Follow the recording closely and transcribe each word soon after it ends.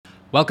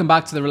Welcome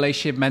back to the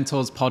Relationship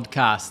Mentors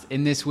podcast.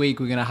 In this week,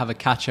 we're going to have a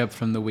catch up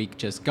from the week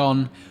just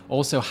gone.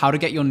 Also, how to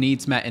get your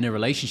needs met in a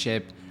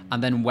relationship,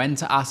 and then when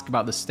to ask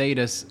about the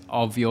status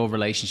of your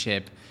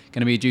relationship.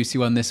 Going to be a juicy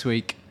one this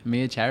week.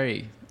 Mia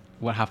Cherry,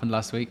 what happened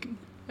last week?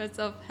 First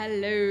off,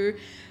 hello.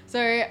 So,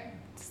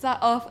 to start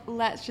off,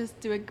 let's just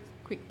do a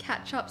quick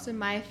catch up. So,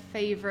 my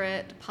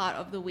favorite part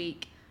of the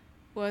week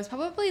was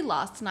probably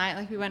last night.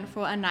 Like, we went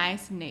for a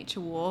nice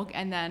nature walk,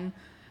 and then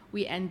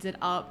we ended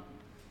up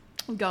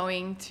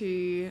going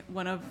to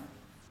one of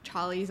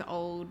Charlie's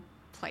old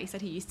place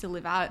that he used to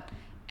live at,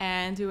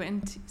 and we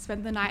went to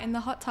spend the night in the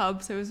hot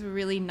tub. So it was a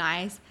really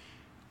nice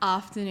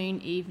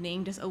afternoon,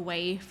 evening, just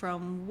away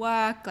from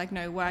work, like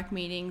no work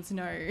meetings,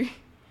 no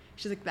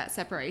just like that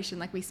separation.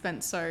 Like we've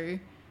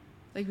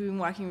been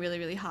working really,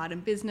 really hard in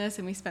business,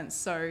 and we spent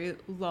so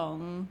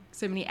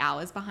many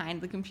hours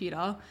behind the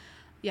computer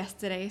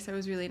yesterday. So it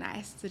was really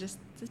nice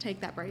to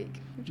take that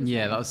break.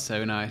 Yeah, that was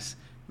so nice.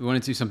 We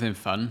wanted to do something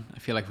fun. I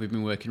feel like we've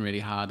been working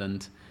really hard,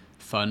 and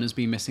fun has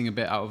been missing a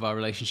bit out of our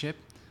relationship.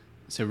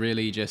 So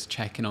really just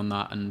checking on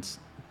that and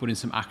putting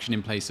some action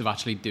in place of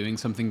actually doing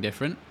something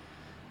different.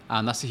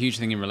 And that's a huge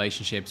thing in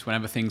relationships.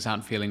 Whenever things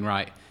aren't feeling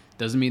right,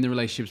 doesn't mean the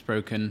relationship's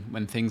broken.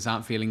 When things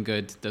aren't feeling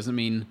good, doesn't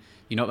mean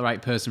you're not the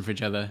right person for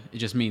each other. It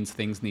just means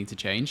things need to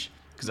change.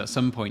 Because at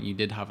some point you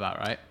did have that,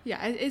 right?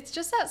 Yeah, it's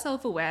just that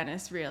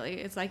self-awareness,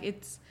 really. It's like,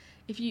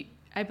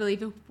 I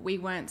believe if we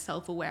weren't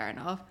self-aware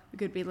enough, we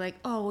could be like,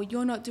 oh,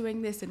 you're not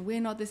doing this and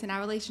we're not this and our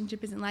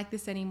relationship isn't like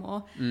this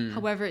anymore.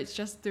 However, it's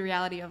just the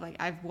reality of like,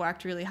 I've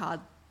worked really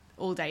hard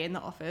all day in the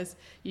office.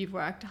 You've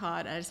worked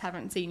hard. I just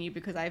haven't seen you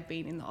because I've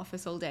been in the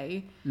office all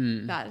day.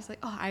 That is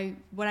like,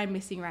 what I'm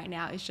missing right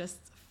now is just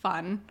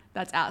fun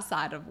that's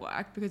outside of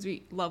work, because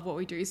we love what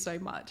we do so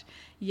much.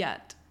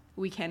 Yet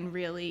we can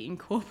really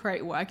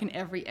incorporate work in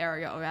every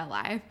area of our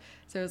life.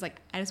 So it was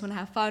like, I just want to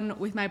have fun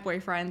with my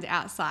boyfriend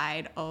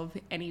outside of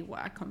any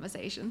work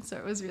conversation. So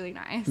it was really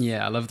nice.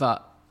 Yeah, I love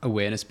that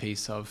awareness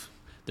piece of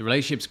the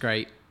relationship's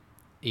great,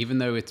 even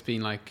though it's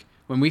been like,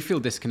 when we feel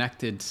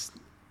disconnected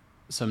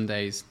some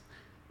days,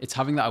 it's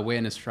having that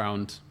awareness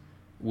around,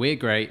 we're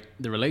great,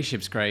 the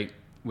relationship's great,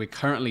 we're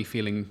currently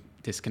feeling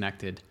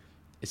disconnected.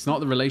 It's not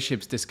the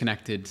relationship's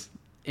disconnected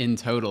in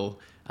total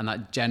and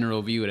that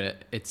general view of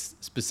it. It's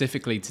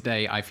specifically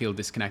today I feel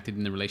disconnected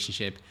in the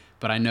relationship,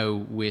 but I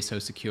know we're so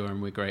secure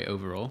and we're great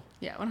overall.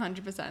 Yeah,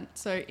 100%.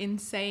 So in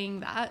saying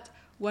that,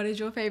 what is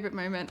your favorite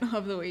moment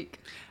of the week?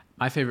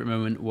 My favorite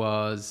moment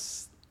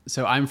was,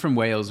 so I'm from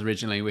Wales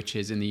originally, which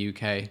is in the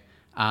UK,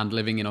 and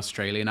living in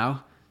Australia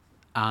now.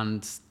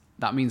 And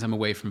that means I'm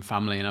away from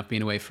family, and I've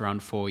been away for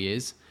around 4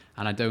 years,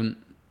 and I don't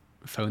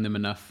phone them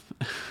enough.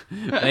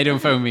 They don't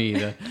phone me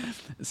either.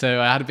 So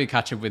I had a big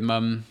catch up with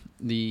mum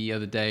the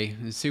other day.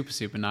 It was super,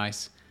 super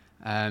nice.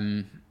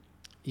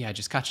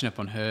 Just catching up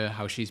on her,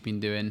 how she's been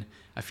doing.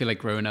 I feel like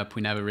growing up,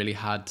 we never really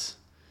had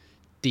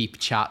deep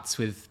chats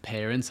with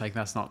parents. Like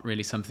that's not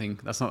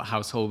a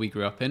household we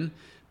grew up in,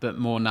 but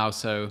more now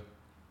so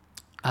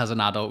as an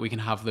adult, we can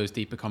have those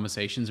deeper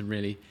conversations and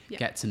really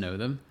get to know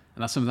them.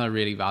 And that's something I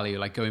really value.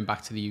 Like going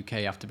back to the UK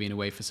after being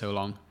away for so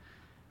long,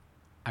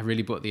 I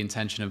really put the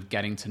intention of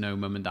getting to know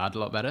mum and dad a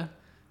lot better.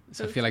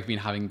 So I feel like I've been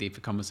having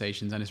deeper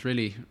conversations, and it's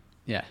really,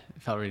 it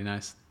felt really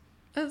nice.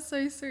 That's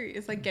so sweet.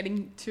 It's like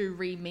getting to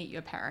re-meet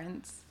your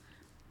parents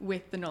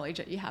with the knowledge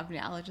that you have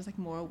now, just like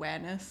more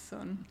awareness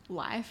on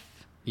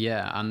life.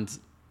 Yeah, and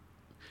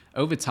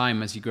over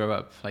time as you grow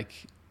up, like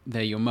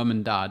they're your mum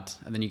and dad,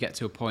 and then you get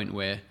to a point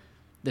where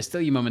they're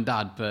still your mum and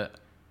dad, but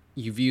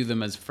you view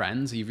them as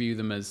friends. You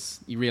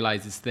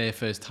realize it's their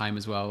first time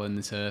as well on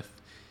this earth.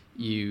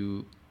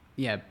 You,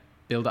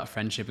 build that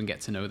friendship and get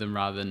to know them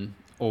rather than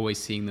always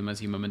seeing them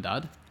as your mum and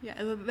dad. Yeah,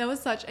 there was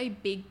such a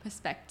big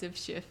perspective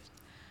shift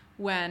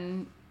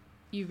when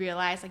you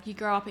realize, like, you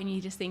grow up and you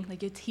just think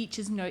like your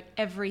teachers know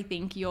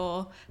everything,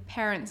 your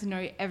parents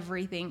know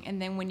everything,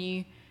 and then when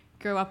you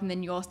grow up and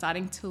then you're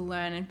starting to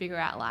learn and figure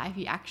out life,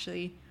 you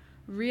actually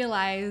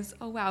realize,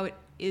 oh wow, it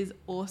is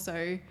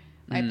also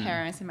my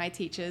parents and my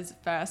teachers'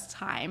 first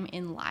time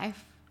in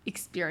life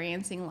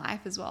experiencing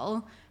life as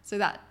well. So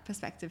that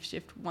perspective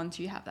shift, once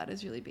you have that,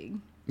 is really big.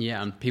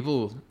 Yeah, and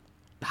it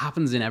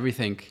happens in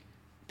everything.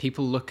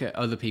 People look at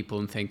other people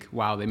and think,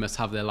 wow, they must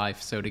have their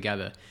life so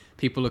together.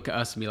 People look at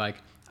us and be like,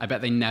 I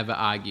bet they never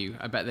argue.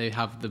 I bet they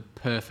have the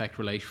perfect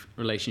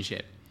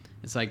relationship.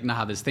 It's like,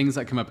 nah, there's things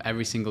that come up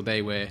every single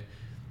day where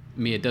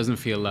Mia doesn't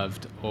feel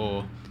loved,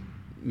 or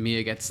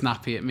Mia gets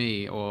snappy at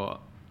me, or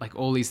like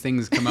all these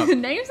things come up.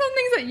 Name some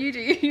things that you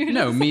do.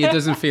 No, Mia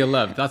doesn't feel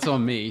loved. That's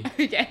on me.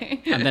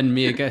 Okay. And then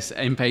Mia gets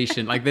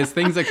impatient. Like there's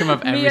things that come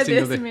up every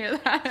single day. Mia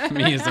that.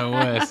 Mia's the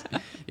worst.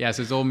 Yeah,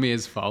 so it's all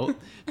Mia's fault.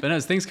 But no,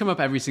 things come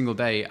up every single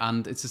day.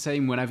 And it's the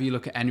same whenever you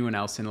look at anyone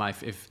else in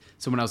life. If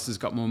someone else has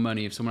got more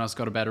money, if someone else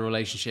got a better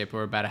relationship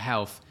or a better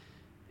health,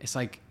 it's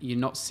like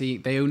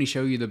they only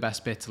show you the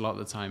best bits a lot of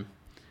the time.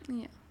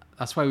 Yeah.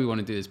 That's why we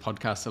want to do this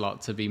podcast a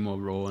lot, to be more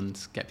raw and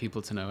get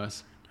people to know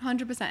us.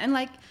 100%. And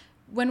like,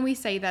 when we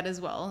say that as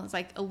well, it's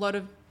like a lot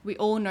of we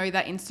all know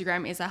that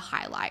Instagram is a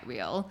highlight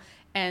reel,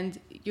 and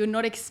you're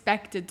not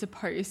expected to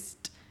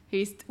post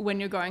when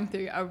you're going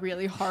through a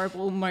really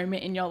horrible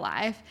moment in your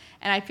life.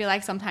 And I feel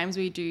like sometimes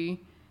we do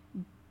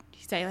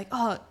say like,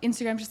 oh,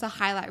 Instagram's just a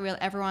highlight reel.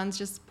 Everyone's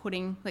just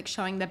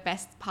showing the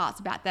best parts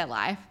about their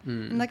life.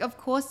 And like, of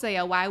course they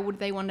are. Why would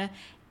they want to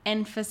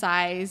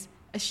emphasize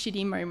a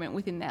shitty moment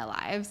within their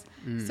lives?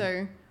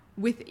 So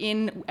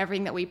within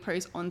everything that we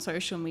post on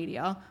social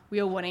media,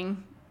 we are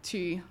wanting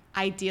to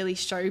ideally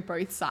show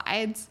both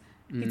sides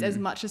as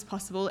much as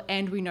possible.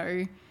 And we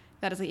know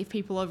that if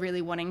people are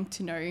really wanting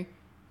to know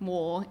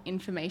more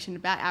information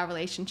about our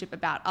relationship,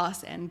 about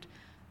us,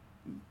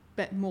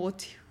 but more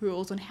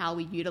tools on how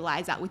we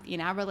utilize that within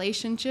our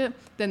relationship,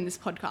 then this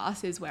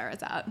podcast is where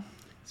it's at.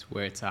 It's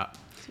where it's at.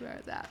 It's where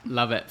it's at.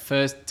 Love it.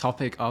 First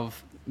topic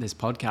of this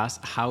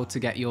podcast, how to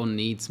get your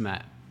needs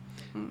met.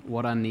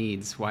 What are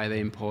needs? Why are they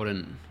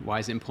important? Why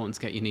is it important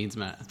to get your needs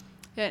met?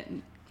 Yeah,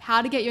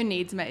 how to get your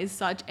needs met is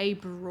such a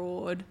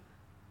broad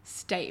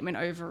statement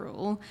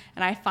overall.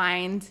 And I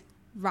find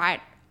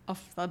right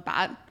off the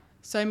bat,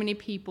 so many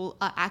people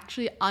are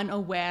actually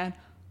unaware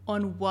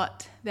on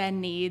what their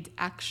needs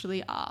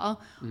actually are,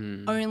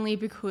 only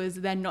because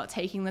they're not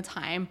taking the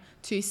time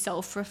to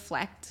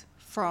self-reflect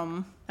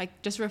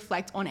just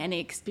reflect on any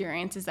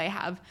experiences they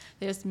have.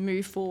 They just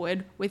move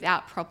forward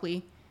without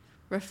properly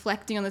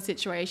reflecting on the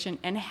situation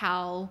and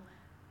how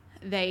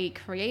they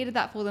created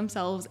that for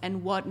themselves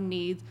and what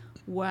needs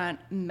weren't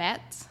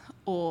met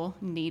or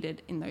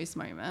needed in those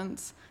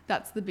moments.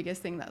 That's the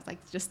biggest thing, that's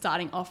just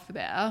starting off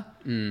there.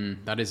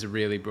 That is a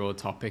really broad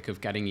topic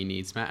of getting your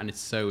needs met, and it's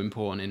so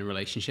important in a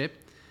relationship.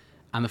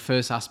 And the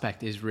first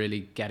aspect is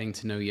really getting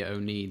to know your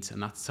own needs,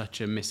 and that's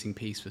such a missing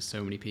piece for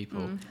so many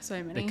people.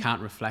 So many. They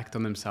can't reflect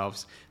on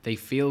themselves. They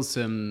feel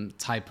some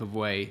type of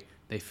way.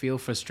 They feel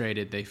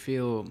frustrated. They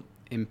feel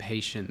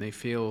impatient. They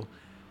feel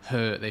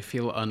hurt. They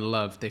feel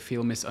unloved. They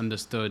feel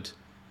misunderstood.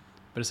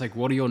 But it's like,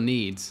 what are your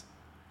needs?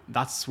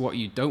 That's what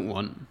you don't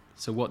want.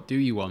 So what do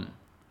you want?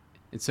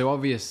 It's so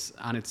obvious,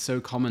 and it's so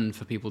common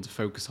for people to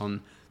focus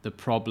on the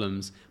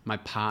problems. My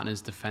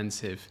partner's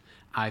defensive.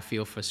 I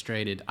feel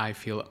frustrated. I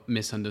feel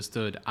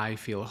misunderstood. I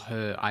feel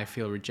hurt. I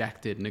feel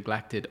rejected,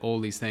 neglected, all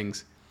these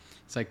things.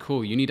 It's like,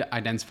 cool, you need to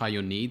identify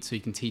your needs so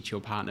you can teach your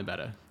partner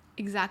better.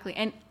 Exactly.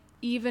 And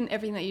even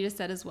everything that you just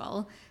said as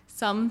well,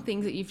 some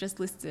things that you've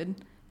just listed,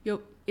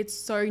 it's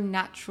so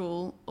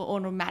natural or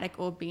automatic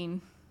or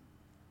being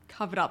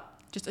covered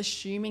up, just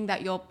assuming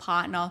that your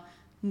partner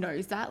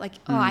knows that.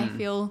 I've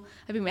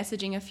been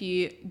messaging a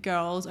few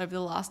girls over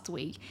the last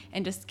week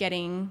and just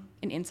getting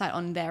an insight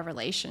on their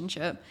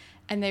relationship,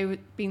 and they've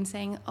been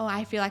saying, oh,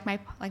 I feel like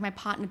my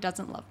partner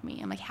doesn't love me.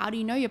 I'm like, how do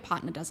you know your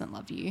partner doesn't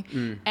love you?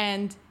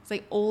 And it's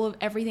like all of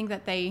everything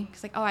that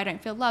it's like, oh, I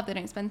don't feel loved, they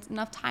don't spend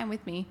enough time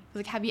with me. It's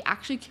like, have you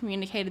actually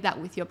communicated that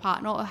with your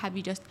partner, or have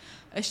you just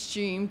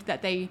assumed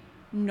that they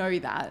know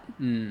that?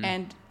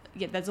 And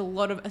yeah, there's a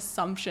lot of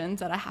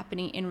assumptions that are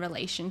happening in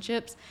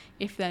relationships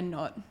if they're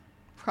not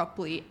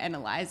properly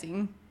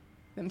analyzing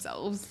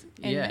themselves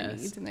and their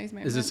needs in those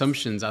moments. There's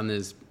assumptions and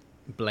there's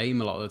blame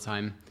a lot of the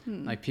time.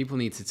 Like, people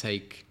need to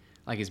take,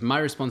 it's my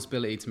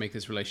responsibility to make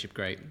this relationship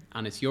great,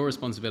 and it's your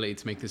responsibility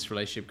to make this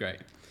relationship great.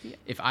 Yeah.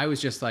 If I was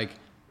just like,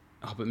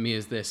 oh, but me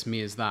is this,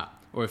 me is that,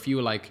 or if you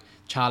were like,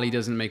 Charlie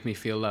doesn't make me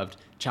feel loved,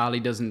 Charlie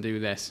doesn't do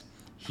this,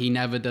 he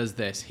never does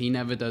this, he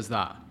never does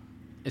that.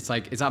 It's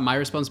like, is that my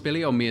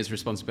responsibility or Mia's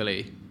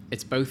responsibility?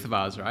 It's both of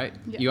ours, right?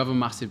 Yeah. You have a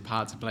massive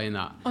part to play in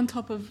that. On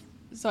top of,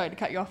 sorry to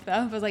cut you off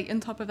there, but on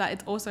top of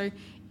that,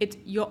 it's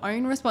your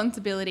own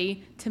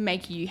responsibility to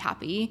make you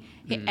happy.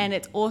 And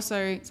it's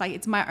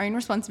my own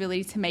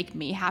responsibility to make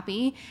me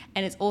happy.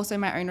 And it's also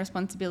my own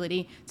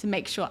responsibility to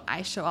make sure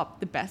I show up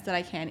the best that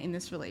I can in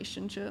this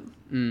relationship.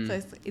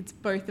 So it's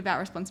both of our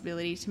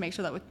responsibility to make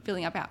sure that we're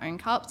filling up our own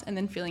cups and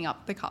then filling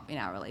up the cup in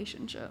our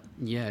relationship.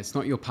 Yeah, it's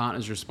not your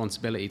partner's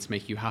responsibility to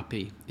make you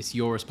happy. It's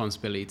your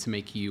responsibility to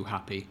make you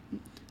happy.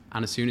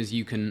 And as soon as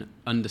you can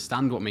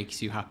understand what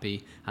makes you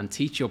happy and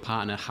teach your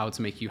partner how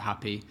to make you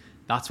happy,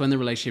 that's when the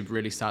relationship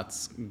really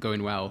starts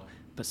going well.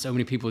 But so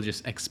many people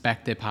just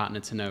expect their partner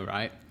to know,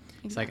 right? Exactly.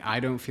 It's like,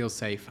 I don't feel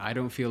safe. I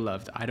don't feel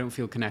loved. I don't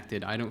feel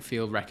connected. I don't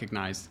feel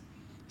recognized.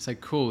 It's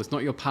like, cool. It's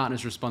not your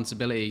partner's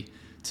responsibility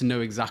to know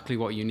exactly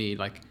what you need.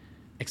 Like,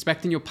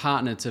 expecting your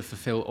partner to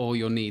fulfill all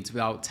your needs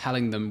without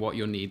telling them what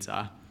your needs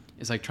are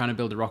is like trying to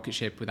build a rocket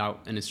ship without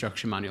an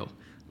instruction manual.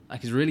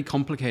 Like, it's really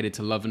complicated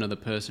to love another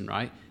person,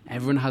 right?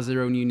 Everyone has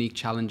their own unique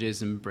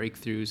challenges and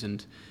breakthroughs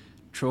and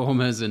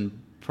traumas and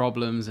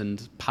problems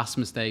and past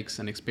mistakes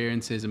and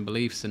experiences and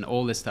beliefs and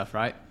all this stuff,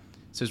 right?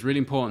 So it's really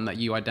important that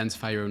you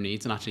identify your own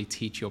needs and actually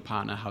teach your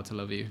partner how to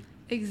love you.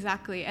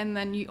 Exactly. And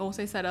then you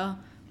also said a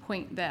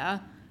point there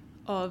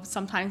of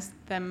sometimes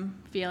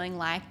them feeling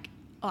like,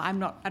 oh,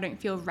 I don't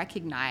feel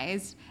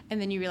recognized.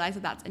 And then you realize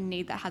that that's a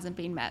need that hasn't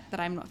been met, that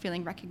I'm not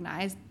feeling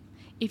recognized.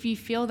 If you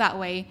feel that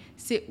way,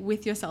 sit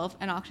with yourself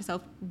and ask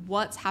yourself,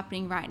 what's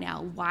happening right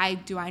now? Why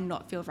do I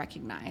not feel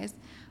recognized?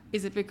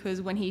 Is it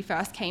because when he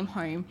first came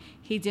home,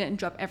 he didn't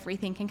drop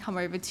everything and come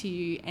over to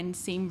you and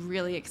seem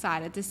really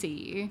excited to see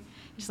you?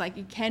 Just like,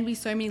 it can be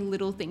so many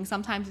little things.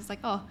 Sometimes it's like,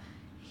 oh,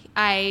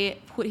 I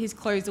put his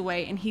clothes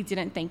away and he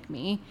didn't thank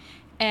me.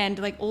 And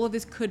like all of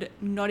this could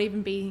not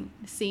even be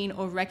seen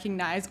or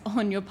recognized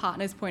on your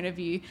partner's point of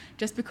view,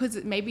 just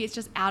because maybe it's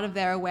just out of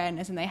their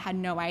awareness and they had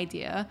no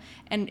idea.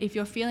 And if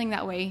you're feeling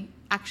that way,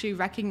 actually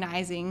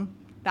recognizing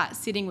that,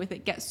 sitting with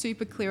it, get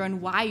super clear on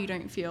why you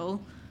don't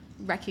feel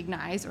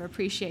recognized or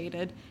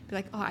appreciated. Be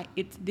like, oh,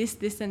 it's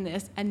this and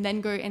this, and then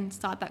go and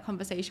start that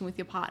conversation with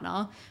your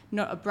partner,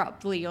 not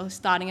abruptly or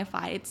starting a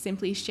fight. It's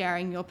simply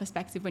sharing your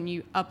perspective when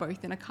you are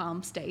both in a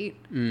calm state.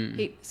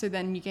 So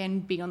then you can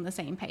be on the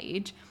same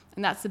page.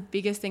 And that's the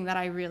biggest thing that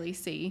I really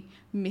see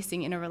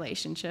missing in a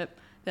relationship.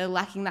 They're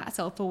lacking that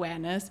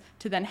self-awareness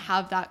to then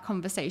have that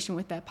conversation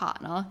with their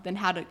partner, then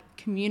how to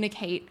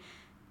communicate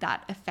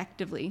that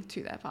effectively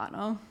to their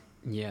partner.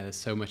 Yeah, there's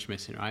so much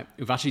missing, right?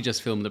 We've actually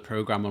just filmed a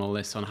program on all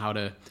this, on how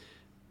to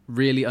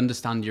really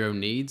understand your own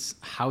needs,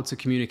 how to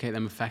communicate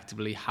them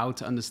effectively, how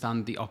to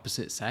understand the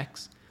opposite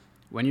sex.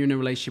 When you're in a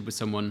relationship with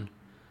someone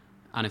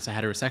and it's a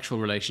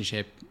heterosexual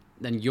relationship,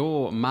 then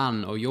your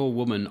man or your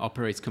woman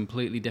operates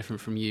completely different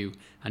from you,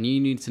 and you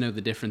need to know the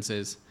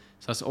differences.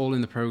 So that's all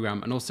in the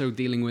program. And also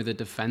dealing with a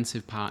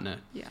defensive partner.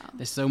 Yeah.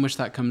 There's so much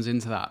that comes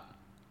into that.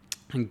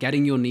 And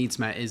getting your needs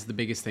met is the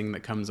biggest thing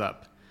that comes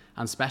up.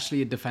 And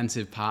especially a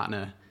defensive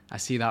partner. I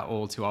see that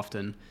all too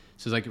often.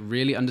 So it's like,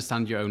 really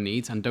understand your own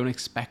needs and don't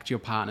expect your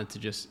partner to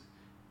just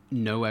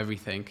know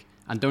everything.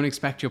 And don't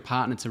expect your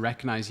partner to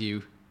recognize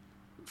you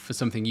for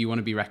something you want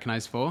to be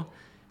recognized for.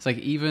 It's like,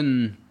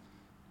 even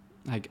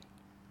like,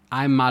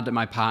 I'm mad at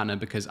my partner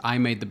because I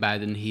made the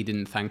bed and he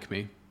didn't thank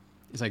me.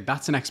 It's like,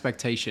 that's an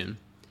expectation.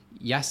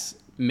 Yes,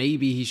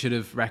 maybe he should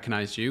have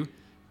recognized you,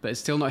 but it's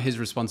still not his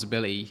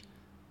responsibility.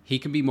 He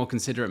can be more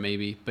considerate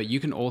maybe, but you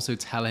can also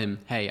tell him,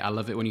 hey, I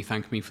love it when you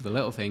thank me for the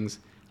little things,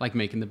 like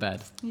making the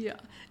bed. Yeah.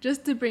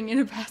 Just to bring in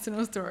a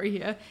personal story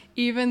here,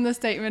 even the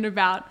statement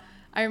about,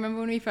 I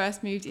remember when we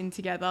first moved in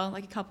together,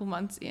 like a couple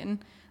months in,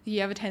 you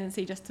have a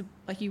tendency just to,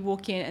 like, you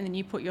walk in and then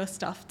you put your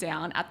stuff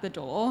down at the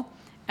door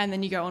and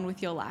then you go on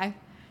with your life.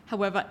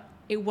 However,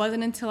 it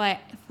wasn't until I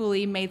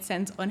fully made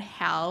sense on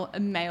how a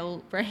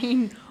male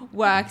brain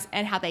works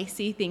and how they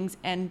see things,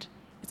 and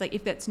it's like,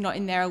 if that's not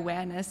in their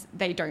awareness,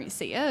 they don't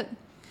see it,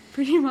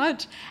 pretty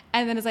much.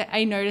 And then it's like,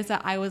 I noticed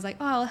that I was like,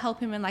 oh, I'll help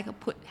him and like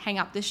hang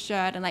up this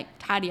shirt and like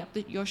tidy up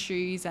your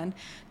shoes. And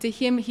to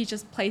him, he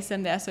just placed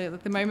them there. So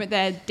like the moment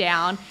they're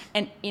down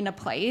and in a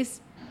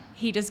place,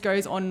 he just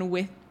goes on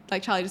with,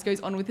 like Charlie just goes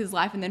on with his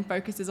life and then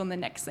focuses on the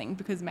next thing,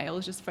 because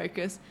males just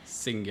focus.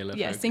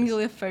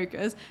 Singular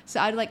focus. So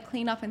I'd like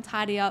clean up and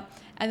tidy up.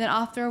 And then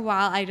after a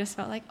while, I just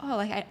felt like, oh,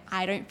 like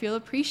I don't feel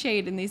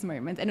appreciated in these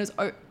moments. And it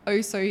was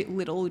oh so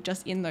little,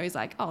 just in those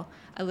like, oh,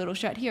 a little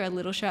shirt here, a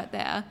little shirt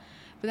there.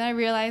 But then I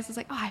realized, it's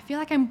like, oh, I feel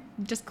like I'm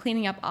just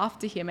cleaning up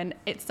after him. And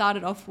it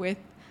started off with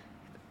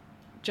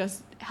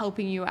just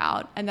helping you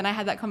out. And then I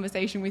had that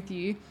conversation with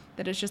you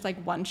that it's just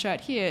like one shirt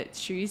here,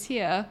 shoes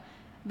here,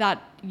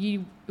 that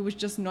it was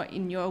just not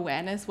in your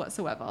awareness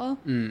whatsoever.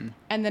 And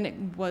then it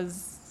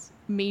was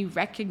me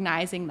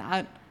recognizing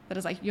that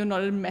it's like, you're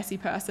not a messy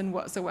person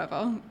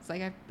whatsoever. It's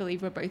like, I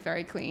believe we're both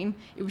very clean.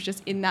 It was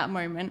just in that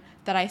moment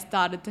that I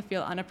started to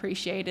feel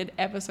unappreciated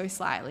ever so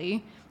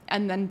slightly.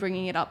 And then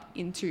bringing it up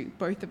into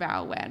both of our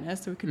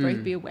awareness so we could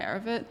both be aware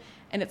of it.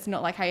 And it's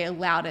not like I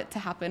allowed it to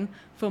happen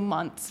for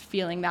months,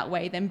 feeling that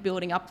way, then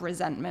building up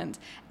resentment,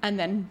 and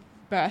then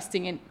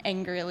bursting and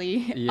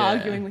angrily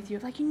arguing with you.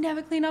 Like, you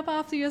never clean up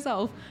after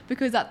yourself,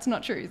 because that's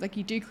not true. It's like,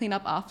 you do clean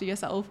up after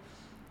yourself.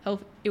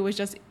 It was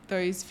just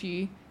those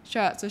few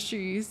shirts or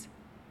shoes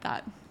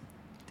that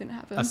didn't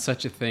happen. That's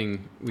such a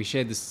thing. We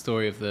shared this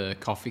story of the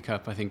coffee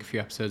cup, I think, a few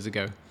episodes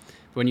ago.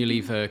 When you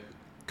leave a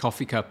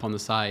coffee cup on the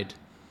side,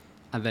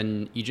 and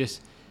then you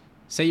just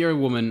say you're a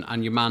woman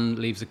and your man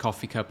leaves a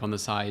coffee cup on the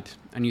side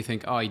and you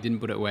think, oh, he didn't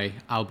put it away,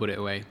 I'll put it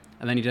away.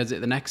 And then he does it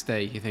the next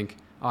day. You think,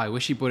 oh, I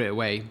wish he put it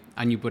away,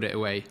 and you put it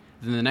away.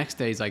 Then the next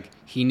day is like,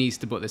 he needs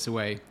to put this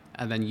away,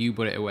 and then you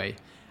put it away.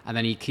 And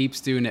then he keeps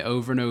doing it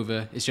over and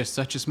over. It's just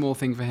such a small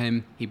thing for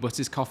him. He puts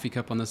his coffee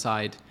cup on the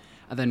side.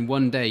 And then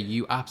one day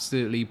you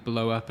absolutely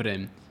blow up at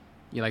him.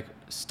 You're like,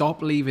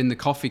 stop leaving the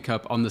coffee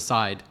cup on the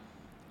side.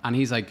 And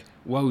he's like,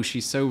 whoa,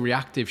 she's so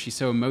reactive, she's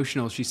so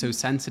emotional, she's so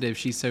sensitive,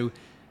 she's so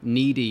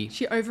needy.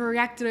 She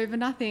overreacted over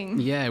nothing.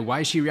 Yeah, why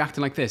is she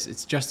reacting like this?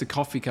 It's just a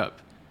coffee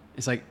cup.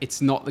 It's like,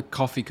 it's not the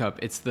coffee cup.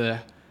 It's the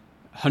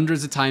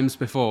hundreds of times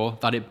before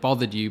that it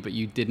bothered you, but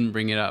you didn't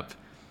bring it up.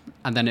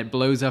 And then it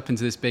blows up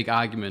into this big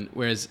argument.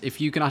 Whereas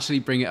if you can actually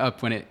bring it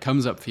up when it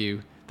comes up for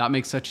you, that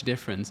makes such a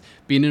difference.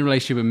 Being in a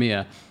relationship with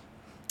Mia,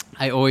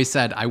 I always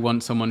said I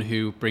want someone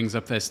who brings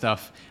up their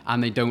stuff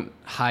and they don't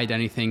hide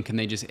anything and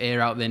they just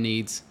air out their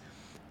needs.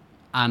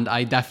 And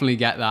I definitely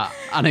get that.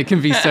 And it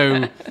can be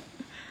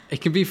it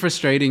can be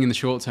frustrating in the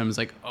short term. It's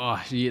like,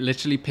 oh, you're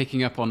literally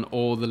picking up on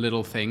all the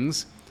little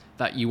things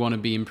that you want to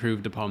be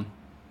improved upon.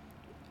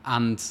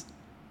 And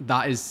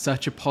that is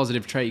such a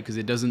positive trait, because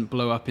it doesn't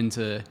blow up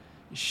into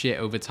shit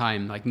over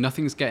time. Like,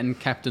 nothing's getting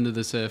kept under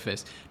the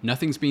surface.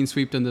 Nothing's being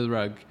swept under the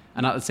rug.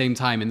 And at the same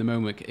time, in the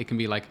moment, it can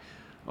be like,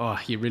 oh,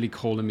 you're really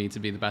calling me to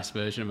be the best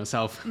version of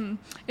myself.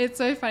 It's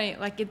so funny.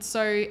 Like, it's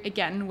so,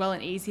 again, well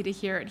and easy to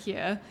hear it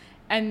here.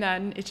 And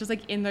then it's just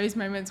like in those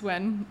moments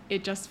when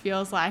it just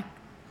feels like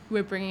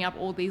we're bringing up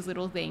all these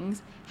little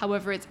things.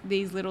 However, it's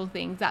these little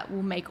things that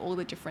will make all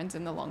the difference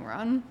in the long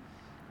run.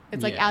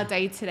 It's like our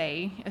day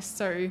today is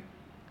so,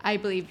 I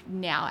believe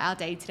now our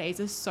day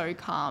todays are so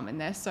calm and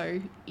they're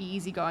so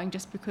easygoing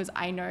just because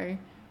I know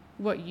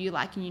what you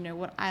like and you know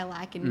what I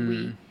like.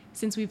 And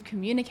since we've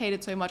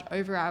communicated so much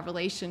over our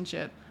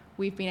relationship,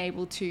 we've been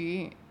able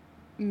to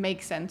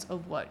make sense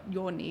of what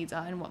your needs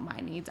are and what my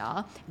needs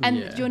are.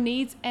 And your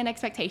needs and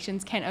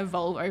expectations can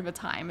evolve over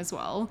time as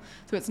well.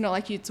 So it's not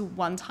like it's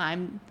one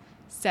time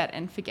set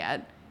and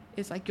forget.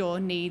 It's like your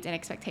needs and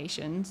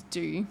expectations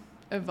do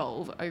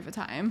evolve over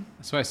time.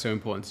 That's why it's so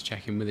important to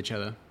check in with each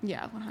other.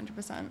 Yeah,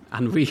 100%.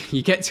 And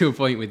you get to a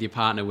point with your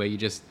partner where you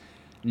just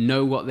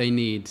know what they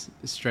need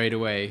straight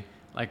away.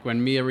 Like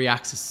when Mia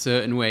reacts a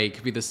certain way, it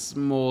could be the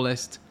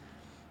smallest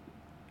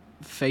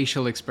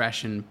facial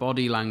expression,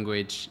 body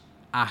language,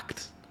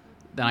 act,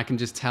 then I can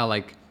just tell,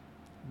 like,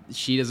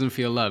 she doesn't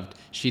feel loved.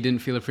 She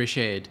didn't feel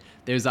appreciated.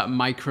 There's that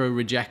micro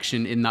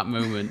rejection in that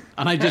moment.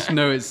 And I just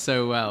know it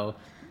so well.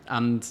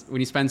 And when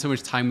you spend so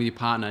much time with your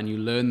partner and you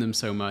learn them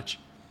so much,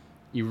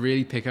 you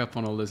really pick up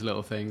on all those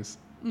little things.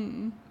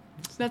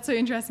 That's so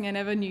interesting. I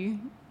never knew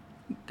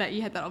that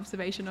you had that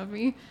observation of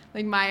me.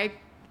 Like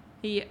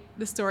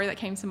the story that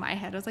came to my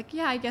head, I was like,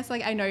 yeah, I guess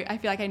like I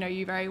feel like I know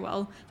you very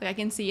well. Like I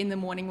can see in the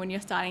morning when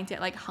you're starting to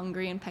get like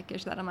hungry and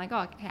peckish that I'm like,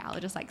 oh, okay, I'll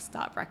just like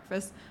start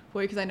breakfast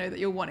for you because I know that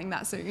you're wanting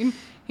that soon.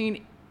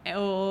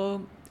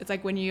 Or it's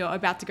like when you're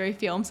about to go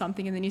film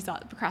something and then you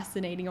start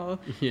procrastinating, or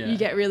you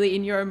get really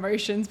in your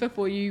emotions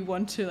before you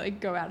want to like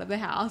go out of the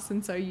house,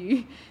 and so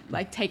you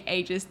like take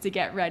ages to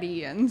get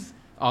ready. And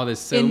there's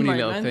so many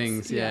little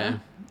things.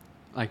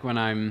 Like when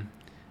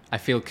I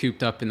feel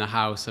cooped up in the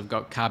house, I've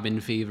got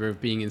cabin fever of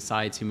being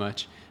inside too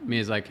much.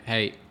 Mia's like,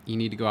 hey, you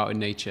need to go out in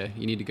nature,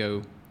 you need to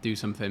go do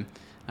something.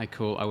 Like,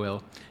 cool, I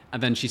will.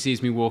 And then she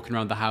sees me walking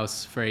around the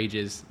house for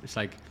ages. It's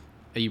like,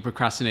 are you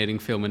procrastinating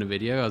filming a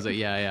video? I was like,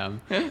 yeah, I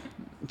am.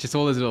 Just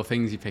all those little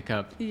things you pick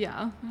up.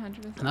 Yeah,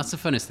 100%. And that's the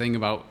funnest thing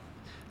about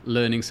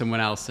learning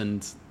someone else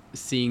and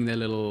seeing their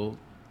little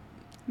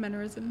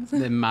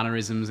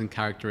mannerisms and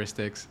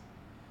characteristics.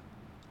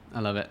 I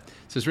love it.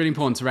 So it's really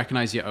important to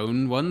recognize your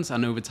own ones,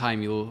 and over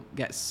time you'll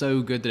get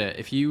so good at it.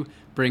 If you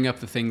bring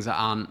up the things that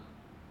aren't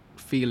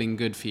feeling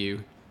good for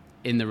you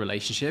in the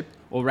relationship,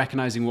 or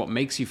recognizing what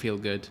makes you feel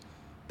good,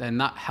 then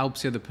that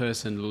helps the other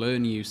person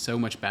learn you so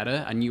much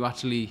better, and you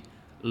actually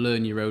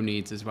learn your own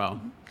needs as well.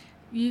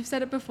 You've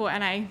said it before,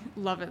 and I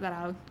love it that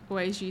I'll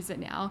always use it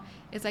now.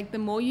 It's like the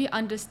more you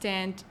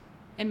understand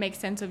and make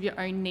sense of your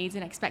own needs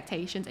and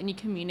expectations, and you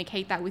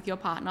communicate that with your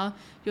partner,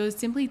 you're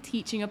simply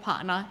teaching your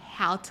partner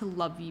how to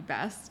love you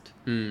best.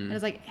 And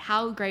it's like,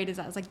 how great is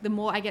that? It's like the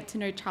more I get to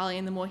know Charlie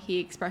and the more he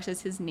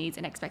expresses his needs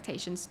and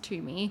expectations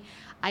to me,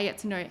 I get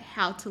to know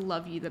how to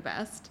love you the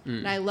best.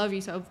 And I love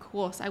you, so of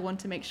course I want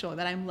to make sure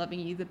that I'm loving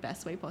you the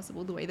best way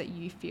possible, the way that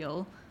you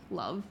feel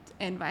loved,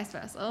 and vice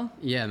versa.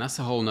 Yeah, and that's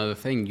a whole nother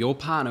thing. Your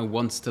partner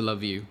wants to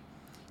love you.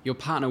 Your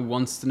partner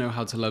wants to know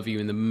how to love you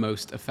in the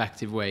most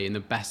effective way, in the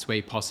best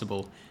way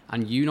possible.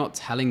 And you not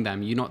telling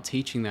them, you not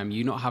teaching them,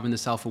 you not having the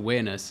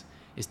self-awareness,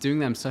 is doing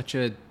them such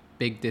a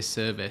big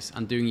disservice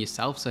and doing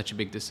yourself such a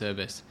big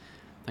disservice.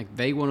 Like,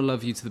 they want to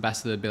love you to the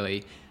best of their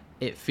ability.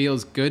 It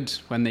feels good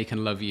when they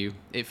can love you.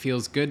 It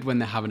feels good when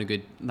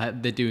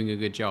they're doing a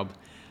good job.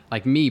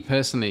 Like me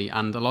personally,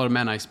 and a lot of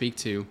men I speak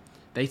to,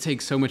 they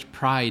take so much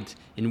pride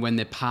in when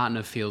their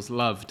partner feels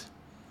loved.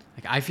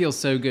 Like, I feel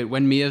so good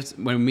when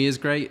Mia's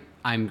great,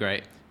 I'm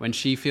great. When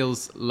she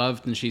feels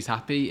loved and she's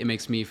happy, it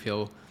makes me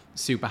feel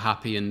super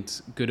happy and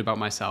good about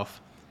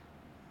myself.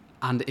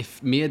 And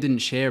if Mia didn't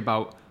share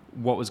about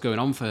what was going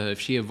on for her, if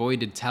she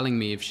avoided telling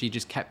me, if she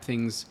just kept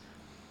things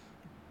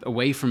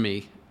away from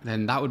me,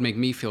 then that would make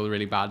me feel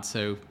really bad.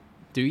 So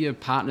give your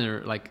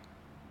partner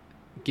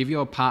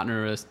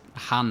a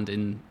hand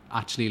in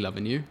actually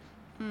loving you.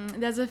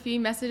 There's a few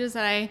messages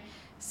that I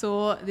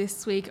saw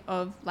this week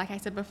of, like I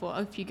said before,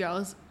 a few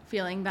girls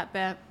feeling that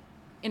they're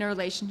in a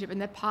relationship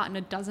and their partner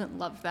doesn't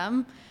love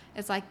them.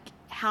 It's like,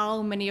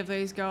 how many of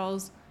those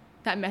girls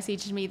that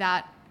messaged me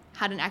that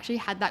hadn't actually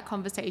had that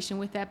conversation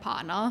with their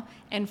partner,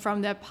 and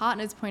from their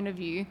partner's point of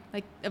view,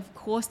 like, of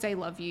course they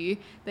love you,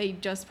 they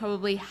just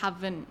probably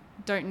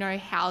don't know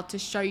how to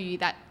show you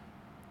that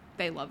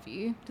they love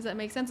you. Does that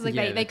make sense? It's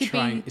like they could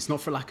be, it's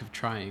not for lack of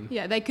trying.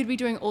 Yeah, they could be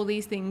doing all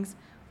these things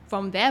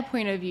from their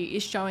point of view,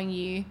 is showing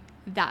you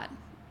that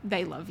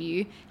they love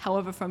you.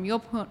 However, from your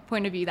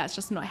point of view, that's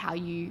just not how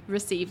you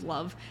receive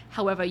love.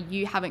 However,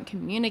 you haven't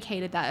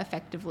communicated that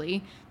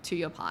effectively to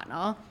your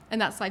partner.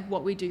 And that's like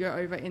what we do go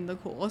over in the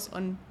course,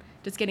 on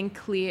just getting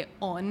clear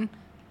on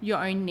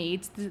your own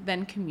needs, to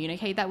then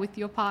communicate that with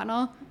your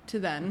partner, to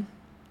then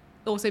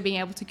also being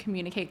able to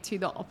communicate to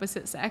the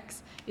opposite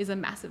sex is a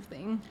massive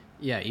thing.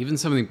 Yeah, even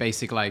something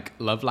basic like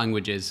love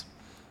languages.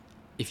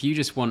 If you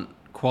just want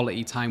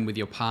quality time with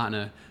your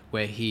partner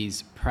where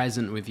he's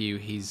present with you,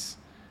 he's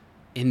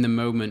in the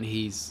moment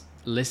he's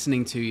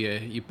listening to you,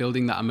 you're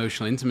building that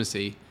emotional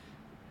intimacy.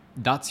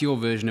 That's your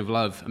version of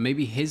love. And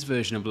maybe his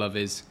version of love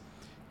is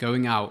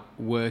going out,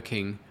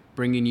 working,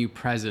 bringing you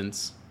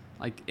presents.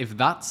 Like if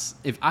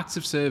acts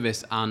of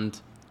service and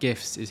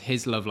gifts is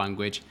his love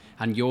language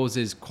and yours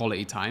is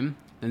quality time,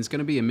 then it's going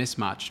to be a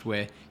mismatch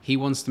where he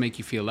wants to make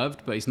you feel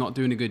loved, but he's not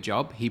doing a good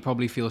job. He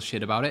probably feels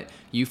shit about it.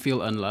 You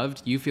feel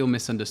unloved. You feel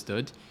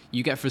misunderstood.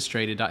 You get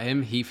frustrated at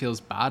him. He feels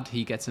bad.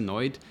 He gets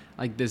annoyed.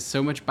 Like there's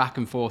so much back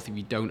and forth if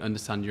you don't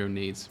understand your own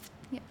needs.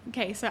 Yeah.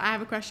 Okay, so I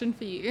have a question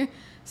for you.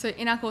 So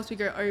in our course, we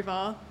go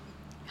over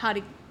how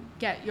to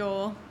get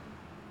your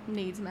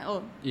needs met,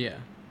 or Yeah.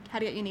 how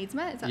to get your needs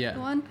met, is that Yeah. the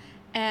one?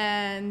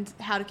 And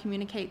how to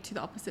communicate to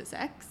the opposite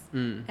sex.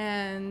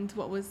 And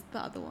what was the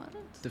other one?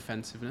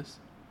 Defensiveness.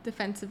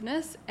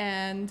 Defensiveness.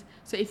 And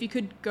so if you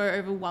could go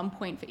over 1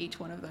 point for each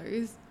one of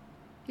those,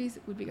 these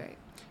would be great.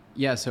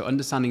 Yeah, so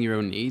understanding your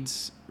own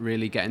needs,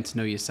 really getting to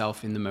know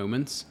yourself in the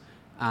moments.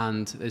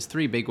 And there's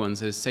 3 big ones.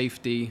 There's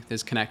safety,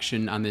 there's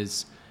connection, and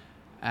there's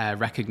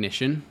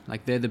recognition.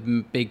 Like they're the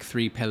big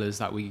 3 pillars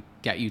that we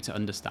get you to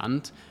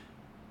understand.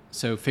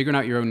 So figuring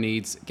out your own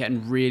needs,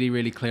 getting really,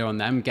 really clear on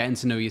them, getting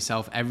to know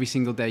yourself every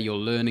single day. You're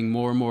learning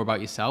more and more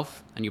about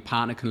yourself, and your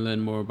partner can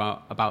learn more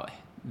about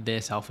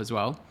their self as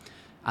well.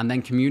 And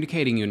then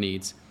communicating your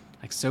needs.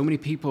 Like so many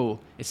people,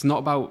 it's not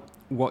about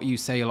what you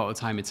say a lot of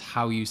the time, it's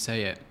how you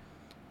say it.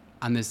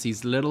 And there's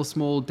these little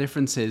small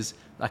differences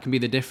that can be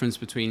the difference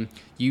between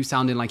you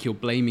sounding like you're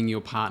blaming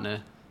your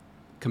partner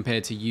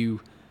compared to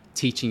you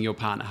teaching your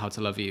partner how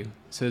to love you.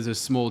 So there's those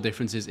small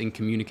differences in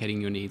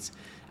communicating your needs.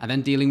 And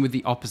then dealing with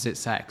the opposite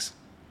sex.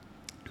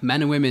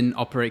 Men and women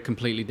operate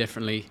completely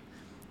differently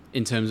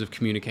in terms of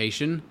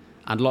communication,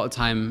 and a lot of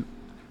time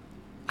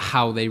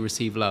how they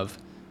receive love.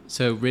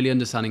 So really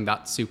understanding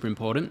that's super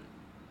important.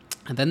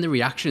 And then the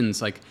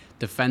reactions, like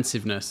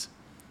defensiveness,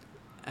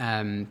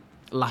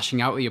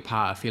 lashing out at your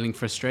partner, feeling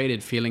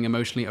frustrated, feeling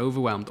emotionally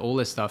overwhelmed, all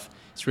this stuff.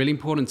 It's really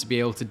important to be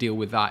able to deal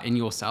with that in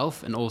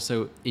yourself and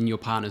also in your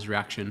partner's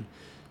reaction.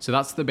 So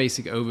that's the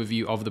basic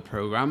overview of the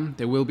program.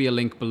 There will be a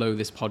link below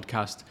this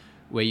podcast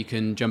where you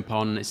can jump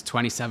on. It's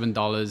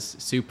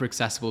 $27, super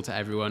accessible to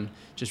everyone.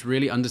 Just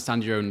really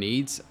understand your own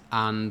needs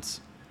and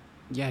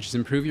just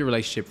improve your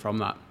relationship from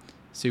that.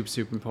 Super,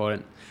 super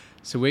important.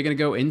 So we're going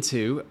to go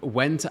into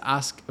when to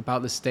ask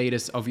about the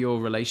status of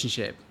your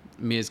relationship.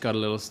 Mia's got a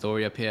little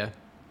story up here.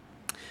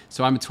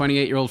 So I'm a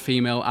 28-year-old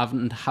female. I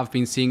have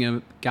been seeing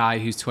a guy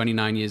who's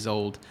 29 years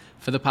old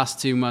for the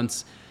past 2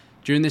 months.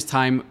 During this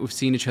time, we've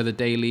seen each other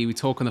daily. We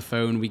talk on the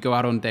phone. We go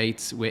out on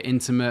dates. We're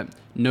intimate.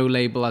 No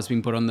label has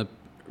been put on the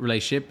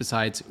relationship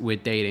besides we're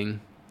dating.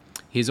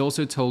 He's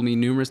also told me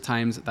numerous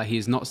times that he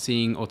is not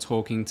seeing or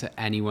talking to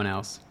anyone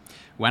else.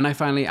 When I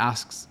finally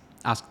asked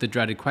the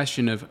dreaded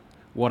question of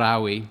what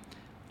are we,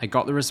 I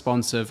got the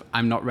response of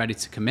I'm not ready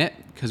to commit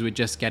because we're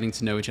just getting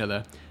to know each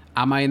other.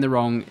 Am I in the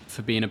wrong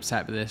for being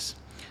upset with this?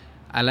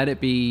 I let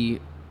it be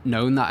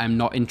known that I'm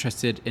not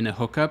interested in a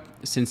hookup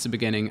since the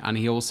beginning, and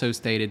he also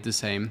stated the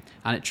same,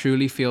 and it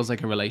truly feels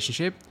like a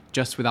relationship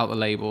just without the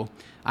label.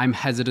 I'm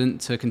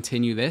hesitant to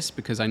continue this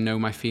because I know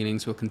my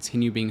feelings will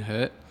continue being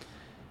hurt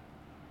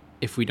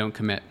if we don't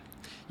commit.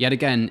 Yet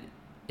again,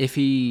 is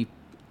he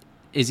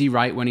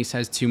right when he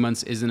says 2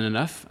 months isn't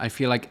enough? I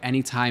feel like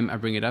any time I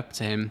bring it up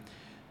to him,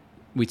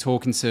 we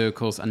talk in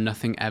circles and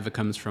nothing ever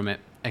comes from it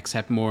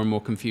except more and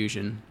more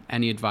confusion.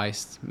 Any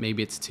advice?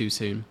 Maybe it's too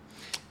soon.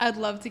 I'd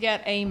love to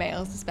get a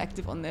male's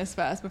perspective on this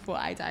first before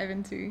I dive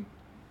into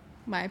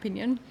my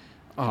opinion.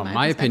 Oh,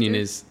 my opinion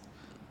is,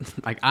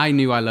 like, I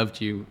knew I loved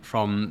you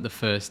from the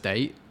first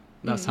date.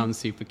 That sounds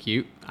super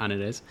cute, and it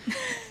is.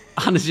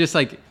 And it's just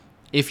like,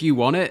 if you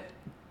want it,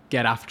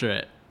 get after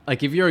it.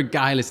 Like, if you're a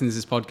guy listening to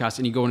this podcast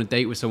and you go on a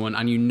date with someone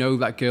and you know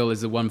that girl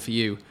is the one for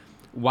you,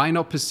 why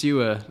not pursue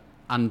her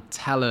and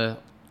tell her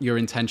your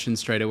intentions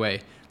straight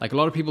away? Like, a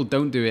lot of people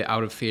don't do it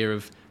out of fear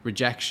of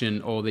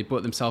rejection, or they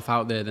put themselves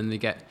out there, then they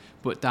get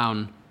put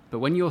down. But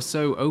when you're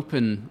so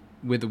open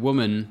with a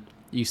woman,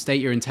 you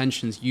state your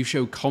intentions, you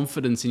show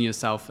confidence in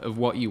yourself of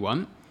what you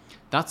want.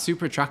 That's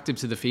super attractive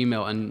to the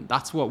female, and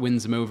that's what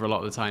wins them over a lot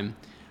of the time.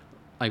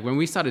 Like, when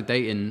we started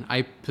dating,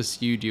 I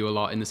pursued you a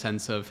lot in the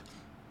sense of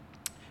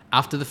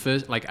after the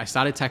first, like, I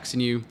started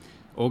texting you,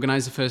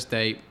 organized the first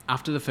date.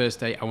 After the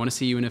first date, I want to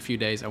see you in a few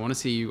days. I want to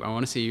see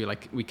you.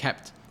 Like,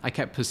 I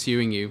kept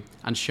pursuing you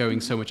and showing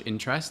so much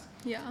interest.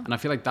 Yeah. And I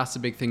feel like that's the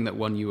big thing that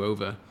won you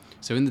over.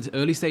 So in the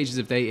early stages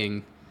of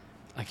dating,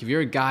 like, if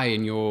you're a guy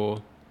and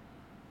you're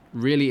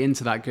really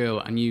into that girl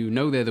and you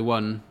know they're the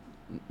one,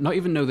 not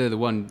even know they're the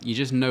one, you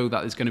just know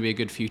that there's going to be a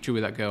good future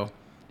with that girl.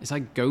 It's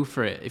like, go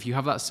for it. If you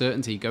have that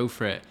certainty, go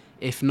for it.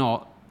 If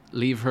not,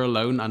 leave her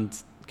alone and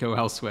go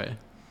elsewhere.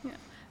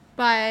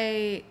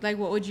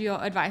 What would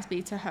your advice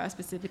be to her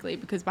specifically?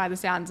 Because by the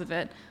sounds of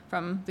it,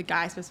 from the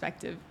guy's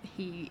perspective,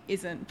 he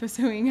isn't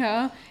pursuing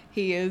her.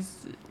 He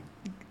is,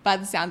 by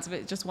the sounds of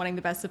it, just wanting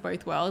the best of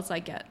both worlds.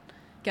 Like,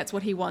 gets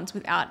what he wants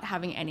without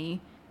having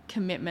any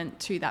commitment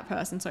to that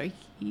person. So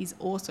he's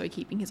also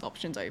keeping his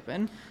options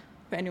open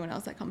for anyone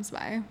else that comes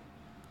by.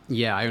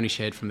 Yeah, I only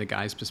shared from the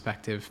guy's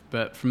perspective,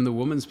 but from the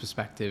woman's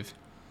perspective,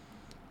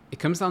 it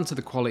comes down to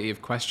the quality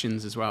of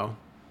questions as well.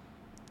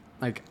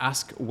 Like,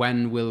 ask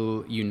when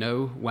will you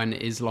know, when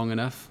is long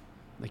enough.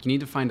 Like, you need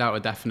to find out a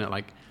definite,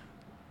 like,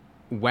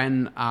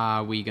 when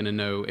are we going to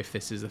know if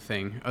this is a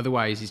thing?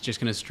 Otherwise, he's just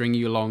going to string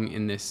you along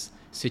in this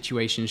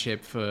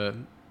situationship for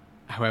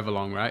however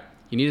long, right?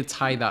 You need to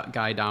tie that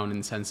guy down in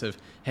the sense of,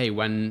 hey,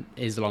 when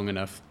is long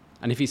enough?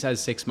 And if he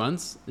says 6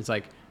 months, it's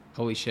like,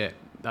 holy shit,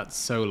 that's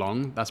so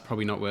long. That's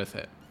probably not worth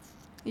it.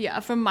 Yeah,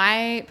 from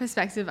my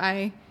perspective,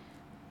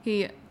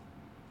 he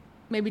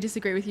maybe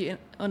disagree with you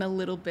on a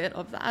little bit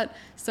of that.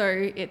 So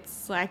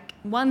it's like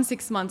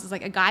 6 months is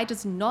like, a guy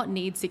does not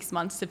need 6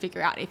 months to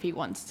figure out if he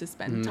wants to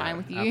spend time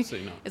with you.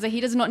 Absolutely not. It's like,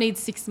 he does not need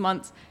 6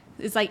 months.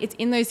 It's like, it's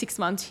in those 6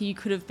 months you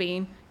could have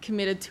been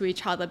committed to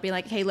each other, be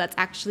like, hey, let's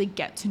actually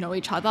get to know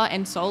each other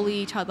and solely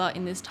each other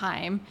in this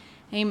time.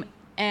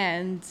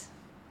 And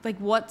like,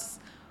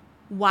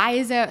 why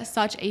is there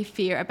such a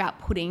fear about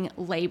putting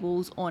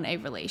labels on a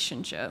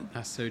relationship?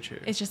 That's so true.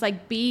 It's just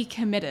like, be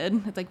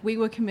committed. It's like, we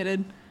were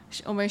committed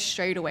almost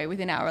straight away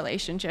within our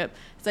relationship.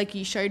 It's like,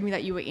 you showed me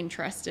that you were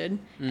interested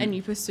and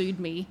you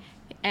pursued me,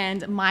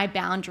 and my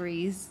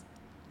boundaries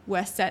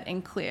were set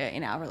and clear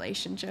in our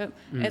relationship.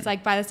 It's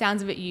like, by the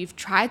sounds of it, you've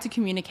tried to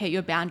communicate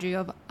your boundary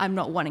of, I'm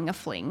not wanting a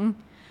fling.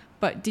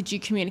 But did you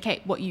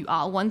communicate what you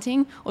are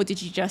wanting, or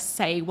did you just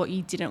say what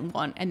you didn't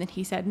want? And then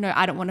he said, no,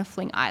 I don't want a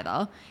fling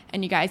either.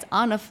 And you guys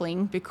aren't a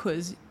fling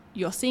because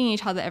you're seeing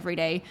each other every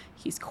day.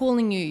 He's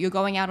calling you, you're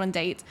going out on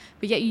dates,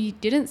 but yet you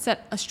didn't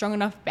set a strong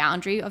enough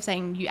boundary of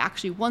saying you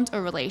actually want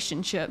a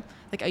relationship.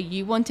 Like, are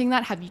you wanting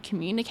that? Have you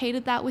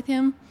communicated that with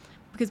him?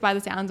 Because by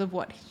the sounds of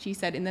what she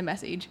said in the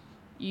message,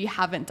 you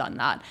haven't done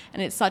that.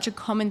 And it's such a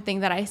common thing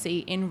that I see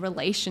in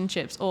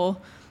relationships, or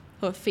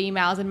for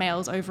females and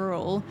males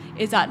overall,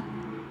 is that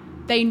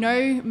they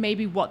know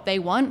maybe what they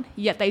want,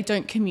 yet they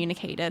don't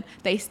communicate it.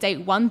 They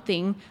state one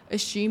thing,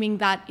 assuming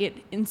that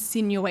it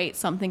insinuates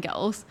something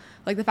else.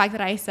 Like the fact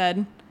that I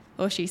said,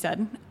 or she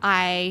said,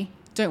 I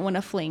don't want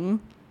a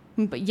fling,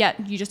 but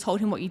yet you just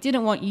told him what you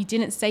didn't want. You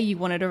didn't say you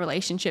wanted a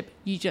relationship.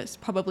 You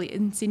just probably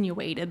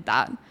insinuated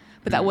that.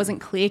 But that wasn't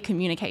clear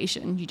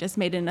communication. You just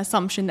made an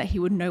assumption that he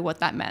would know what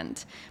that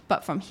meant.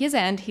 But from his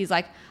end, he's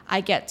like,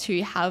 I get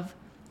to have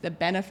the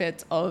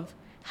benefits of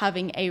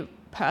having a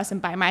person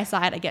by my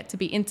side. I get to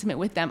be intimate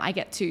with them. I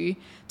get to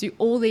do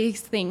all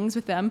these things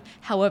with them.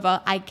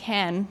 However, I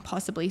can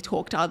possibly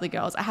talk to other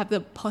girls. I have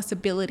the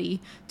possibility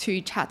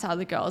to chat to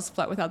other girls,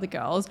 flirt with other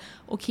girls,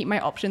 or keep my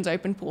options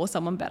open for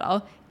someone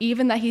better.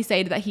 Even that he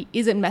stated that he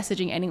isn't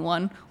messaging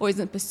anyone or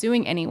isn't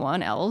pursuing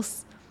anyone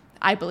else,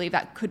 I believe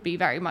that could be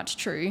very much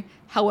true.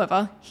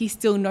 However, he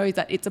still knows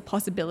that it's a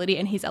possibility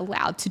and he's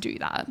allowed to do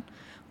that,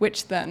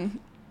 which then,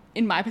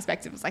 in my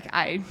perspective, is like,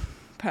 I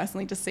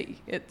personally just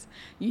see it.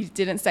 You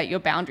didn't state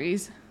your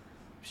boundaries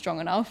strong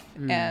enough,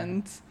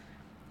 and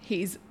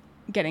he's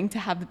getting to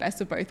have the best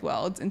of both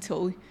worlds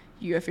until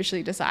you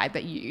officially decide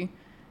that you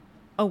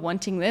are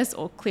wanting this,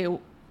 or clear,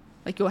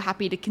 like you're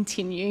happy to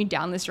continue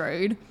down this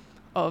road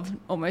of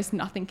almost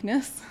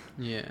nothingness.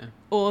 Yeah.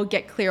 Or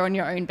get clear on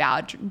your own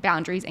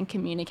boundaries and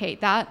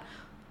communicate that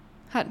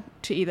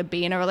to either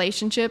be in a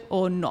relationship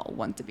or not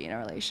want to be in a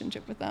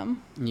relationship with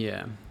them.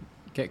 Yeah.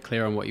 Get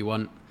clear on what you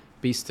want.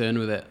 Be stern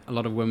with it. A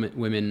lot of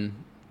women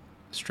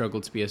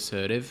struggle to be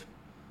assertive.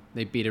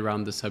 They beat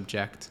around the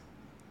subject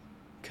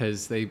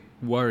because they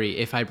worry,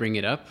 if I bring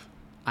it up,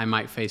 I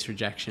might face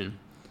rejection.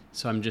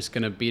 So I'm just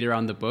going to beat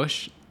around the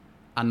bush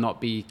and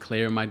not be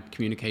clear in my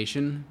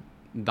communication.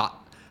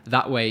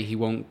 That way he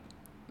won't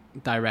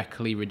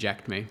directly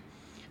reject me.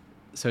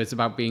 So it's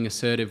about being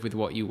assertive with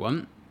what you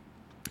want.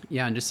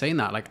 Yeah, and just saying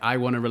that, like, I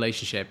want a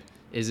relationship.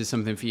 Is this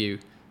something for you?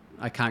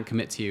 I can't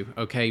commit to you.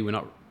 Okay, we're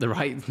not the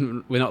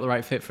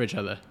right fit for each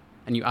other.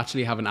 And you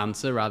actually have an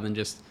answer rather than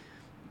just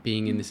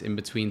being in this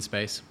in-between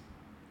space.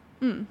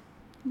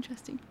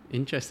 Interesting.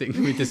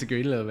 We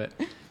disagreed a little bit.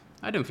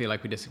 I don't feel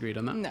like we disagreed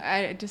on that. No,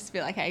 I just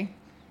feel like I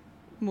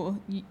more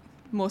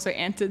so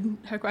answered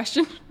her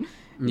question.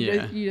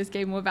 Yeah. You just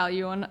gave more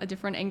value on a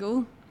different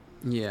angle.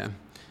 Yeah.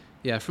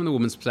 Yeah, from the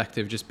woman's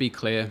perspective, just be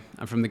clear.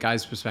 And from the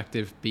guy's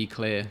perspective, be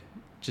clear.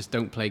 Just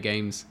don't play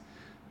games.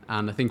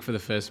 And I think for the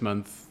first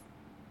month,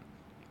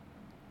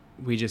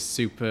 we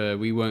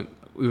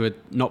were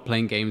not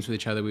playing games with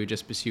each other. We were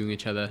just pursuing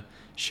each other,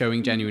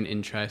 showing genuine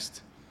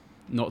interest,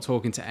 not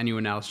talking to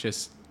anyone else.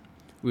 Just,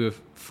 we were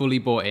fully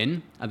bought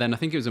in. And then I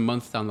think it was a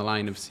month down the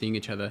line of seeing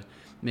each other,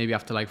 maybe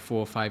after like 4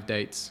 or 5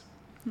 dates.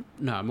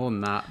 No, more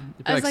than that.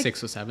 It'd be like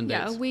 6 or 7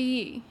 days.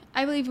 Yeah,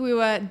 I believe we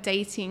were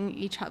dating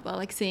each other,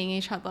 like seeing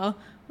each other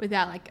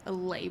without like a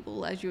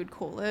label, as you would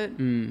call it.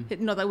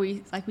 Not that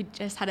we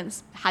just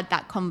hadn't had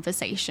that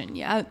conversation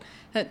yet.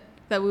 That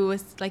we were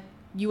like,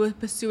 you were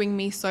pursuing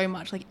me so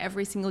much, like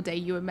every single day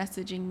you were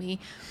messaging me.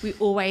 We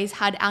always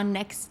had our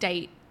next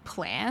date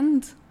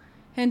planned.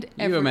 And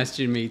you were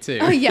messaging me too.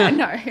 Oh yeah,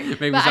 no.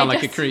 Maybe we sound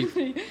like a creep.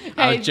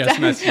 I was just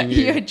messaging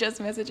you. You were just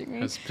messaging me.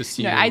 I was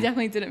pursuing. No, I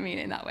definitely didn't mean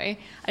it in that way.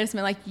 I just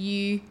meant like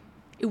it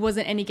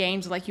wasn't any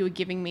games, like you were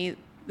giving me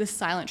the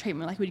silent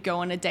treatment. Like we'd go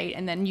on a date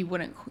and then you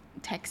wouldn't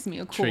text me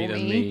or call Treat them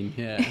me. mean,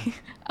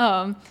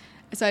 yeah.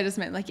 So I just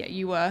meant like, yeah,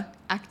 you were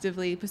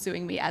actively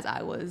pursuing me as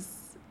I was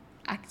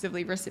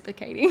actively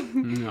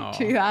reciprocating Aw.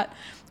 to that.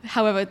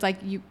 However, it's like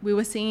we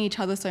were seeing each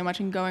other so much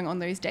and going on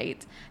those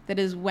dates. That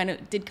is when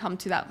it did come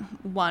to that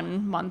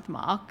 1 month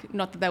mark.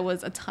 Not that there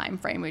was a time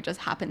frame, it just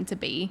happened to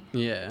be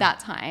that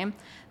time.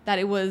 That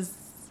it was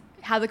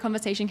how the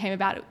conversation came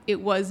about.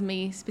 It was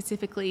me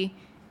specifically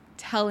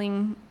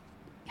having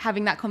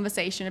that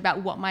conversation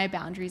about what my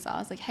boundaries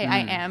are. It's like, hey, I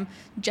am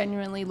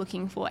genuinely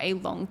looking for a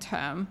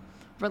long-term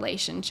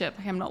relationship.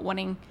 Like, I'm not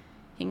wanting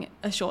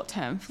a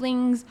short-term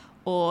flings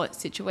or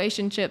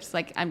situationships.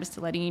 Like, I'm just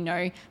letting you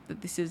know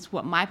that this is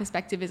what my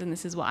perspective is and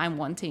this is what I'm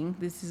wanting.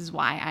 This is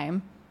why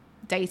I'm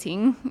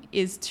dating,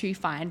 is to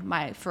find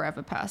my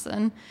forever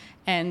person.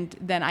 And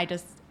then I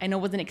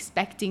wasn't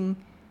expecting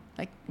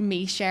like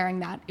me sharing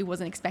that. It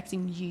wasn't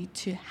expecting you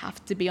to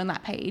have to be on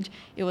that page.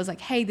 It was like,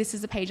 hey, this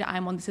is the page that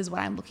I'm on. This is what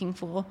I'm looking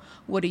for.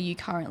 What are you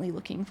currently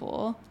looking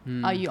for?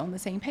 Are you on the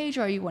same page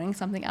or are you wanting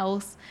something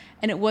else?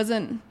 And it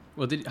wasn't.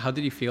 Well, how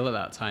did you feel at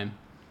that time?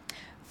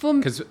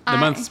 Because the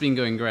month's been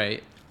going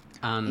great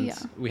and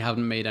we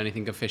haven't made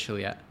anything official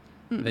yet.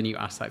 Then you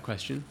asked that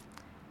question.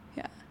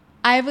 Yeah.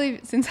 I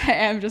believe, since I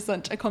am just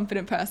such a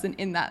confident person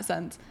in that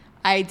sense,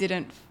 I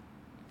didn't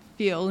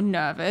feel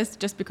nervous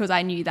just because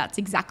I knew that's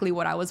exactly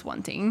what I was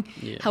wanting.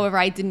 Yeah. However,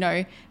 I did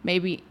know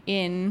maybe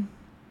in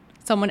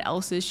someone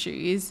else's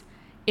shoes,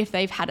 if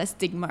they've had a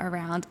stigma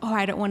around, oh,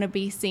 I don't want to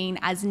be seen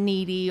as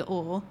needy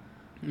or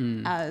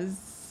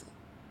as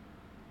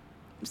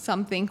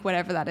something,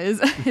 whatever that is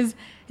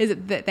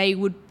that they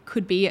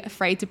could be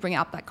afraid to bring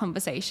up that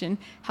conversation.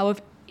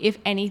 However, if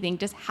anything,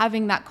 just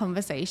having that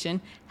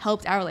conversation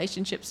helped our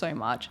relationship so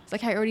much. It's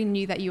like I already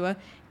knew that you were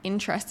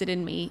interested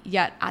in me,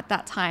 yet at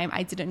that time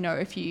I didn't know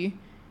if you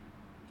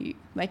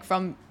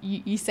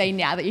say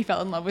now that you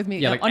fell in love with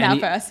me on our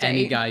first date.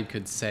 Any guy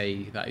could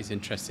say that he's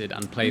interested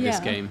and play this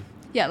game.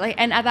 Yeah, like,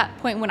 and at that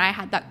point when I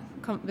had that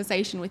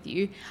conversation with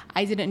you,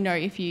 I didn't know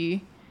if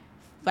you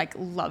like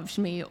loved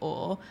me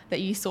or that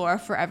you saw a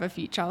forever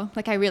future.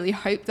 Like, I really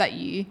hoped that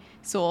you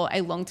saw a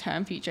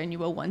long-term future and you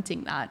were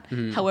wanting that.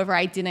 However,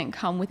 I didn't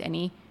come with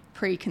any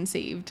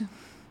preconceived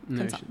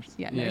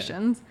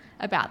notions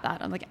about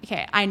that. I'm like,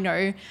 okay, I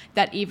know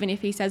that even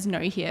if he says no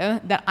here,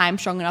 that I'm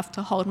strong enough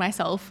to hold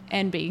myself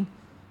and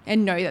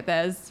know that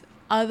there's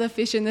other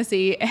fish in the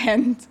sea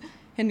and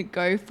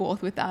go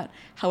forth with that.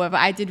 However,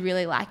 I did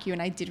really like you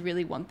and I did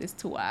really want this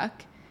to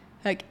work.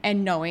 Like,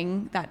 and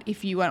knowing that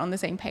if you weren't on the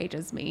same page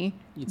as me,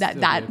 that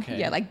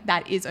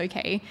is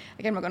okay.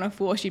 Like, I'm not going to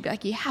force you to be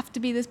like, you have to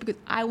be this because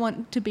I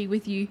want to be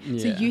with you.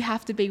 So you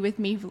have to be with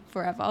me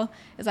forever.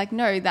 It's like,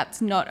 no,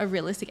 that's not a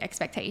realistic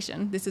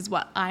expectation. This is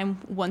what I'm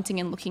wanting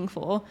and looking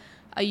for.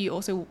 Are you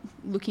also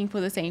looking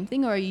for the same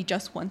thing, or are you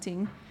just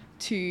wanting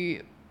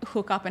to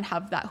hook up and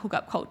have that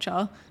hookup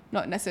culture?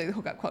 Not necessarily the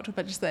hookup culture,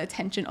 but just the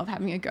attention of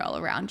having a girl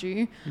around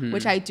you,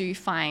 which I do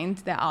find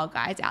there are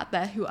guys out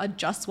there who are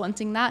just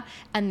wanting that,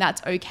 and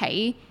that's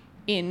okay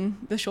in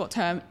the short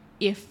term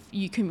if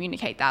you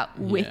communicate that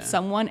with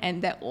someone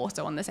and they're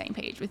also on the same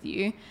page with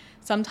you.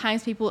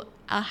 Sometimes people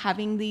are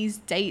having these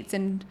dates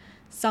and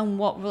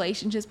somewhat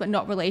relationships, but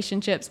not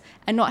relationships,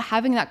 and not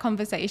having that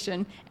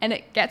conversation, and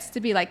it gets to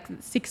be like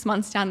 6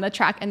 months down the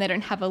track and they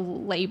don't have a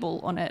label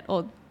on it,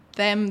 or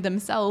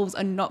themselves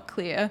are not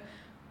clear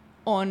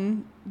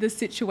on the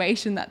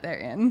situation that they're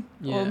in.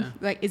 Or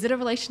like, is it a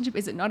relationship?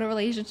 Is it not a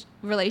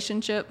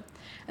relationship?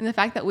 And the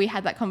fact that we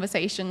had that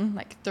conversation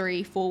like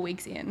 3-4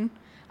 weeks in,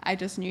 I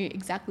just knew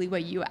exactly where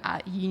you were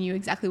at. You knew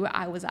exactly where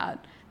I was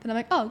at. Then I'm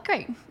like, oh,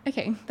 great.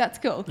 Okay, that's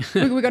cool.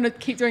 We're going to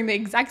keep doing the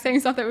exact same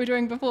stuff that we were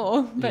doing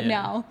before. But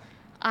now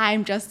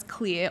I'm just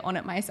clear on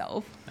it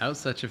myself. That was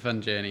such a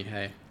fun journey,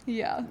 hey?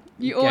 Yeah.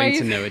 Getting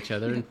to know each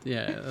other.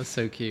 Yeah, that's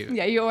so cute.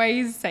 Yeah, you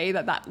always say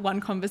that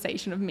one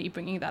conversation of me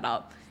bringing that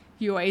up,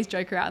 you always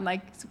joke around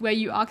like, where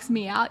you asked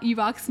me out, you've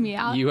asked me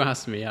out. You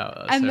asked me out.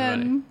 That's and so then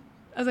funny.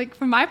 I was like,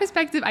 from my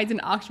perspective, I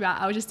didn't ask you out.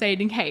 I was just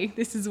saying, hey,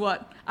 this is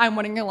what I'm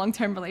wanting, a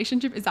long-term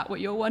relationship. Is that what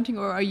you're wanting,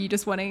 or are you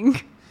just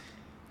wanting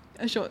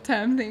a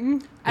short-term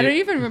thing? I don't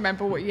even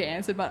remember what you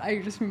answered, but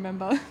I just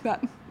remember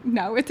that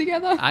now we're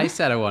together. I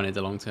said I wanted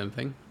a long-term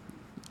thing.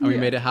 And we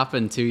made it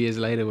happen. 2 years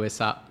later, we've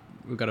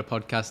got a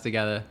podcast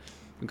together.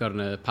 We've got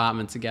an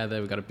apartment together.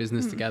 We've got a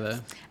business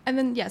together. And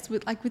then, yes,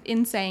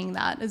 within saying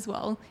that as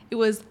well, it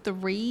was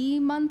 3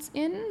 months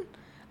in.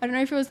 I don't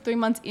know if it was 3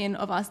 months in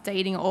of us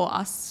dating or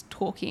us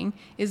talking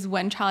is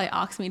when Charlie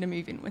asked me to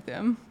move in with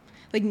him.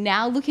 Like,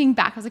 now looking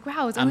back, I was like,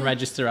 wow. And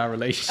register our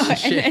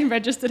relationship. And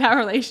registered our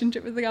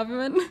relationship with the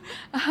government.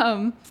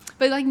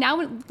 But like,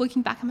 now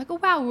looking back, I'm like, oh,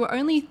 wow, we're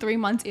only 3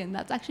 months in.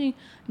 That's actually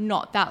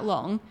not that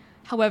long.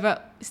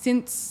 However,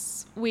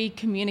 since we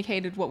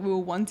communicated what we were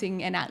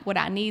wanting and what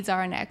our needs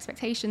are and our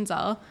expectations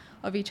are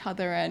of each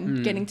other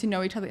and getting to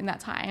know each other in that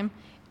time,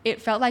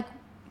 it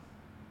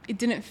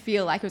didn't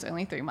feel like it was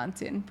only 3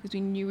 months in because we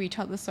knew each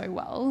other so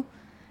well.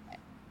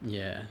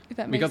 Yeah. If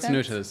that we makes got sense. to know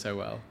each other so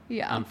well.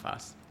 Yeah. And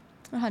fast.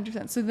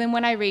 100%. So then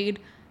when I read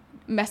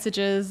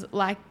messages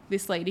like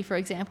this lady, for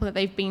example, that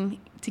they've been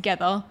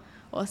together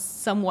or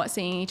somewhat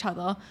seeing each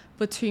other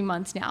for 2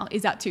 months now.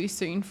 Is that too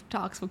soon to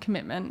ask for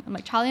commitment? I'm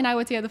like, Charlie and I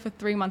were together for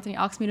 3 months and he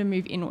asked me to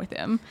move in with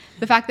him.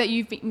 The fact that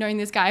you've known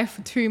this guy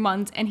for 2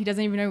 months and he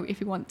doesn't even know if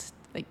he wants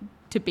like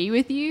to be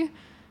with you,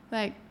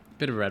 like,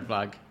 Bit of a red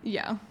flag.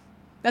 yeah.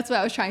 That's what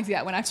I was trying to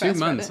get when I 2 first read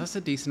months, it. that's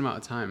a decent amount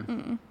of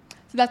time.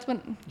 So that's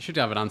when, You should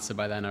have an answer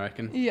by then, I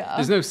reckon. yeah.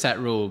 There's no set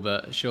rule,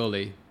 but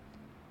surely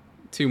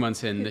 2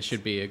 months in, there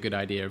should be a good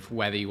idea of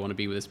whether you want to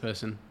be with this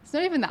person. It's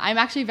not even that. I'm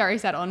actually very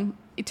set on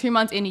 2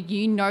 months in,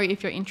 you know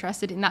if you're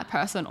interested in that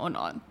person or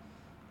not.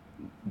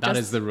 That Just-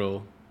 is the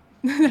rule.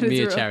 That is Mia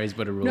the rule. Cherry's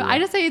but a rule. No, I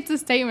just say it's a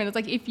statement. It's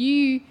like if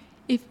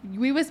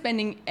we were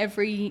spending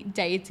every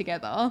day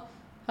together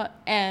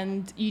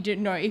and you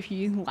didn't know if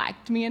you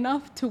liked me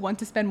enough to want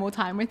to spend more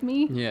time with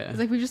me. Yeah. It's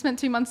like we just spent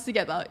 2 months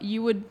together.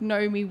 You would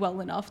know me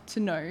well enough to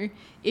know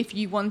if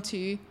you want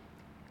to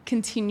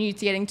continue to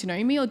getting to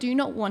know me or do you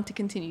not want to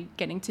continue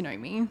getting to know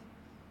me.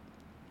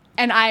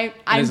 And I'm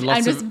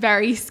just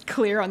very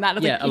clear on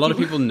that. Yeah, like, a lot of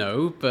people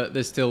know, but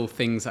there's still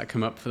things that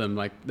come up for them,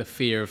 like the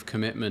fear of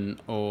commitment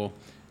or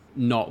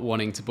not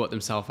wanting to put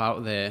themselves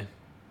out there,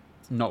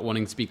 not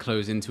wanting to be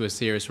closed into a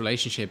serious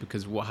relationship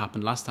because what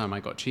happened last time, I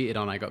got cheated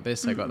on, I got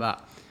this, I got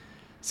that.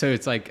 So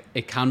it's like,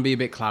 it can be a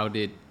bit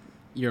clouded.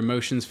 Your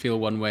emotions feel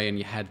one way and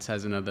your head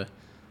says another.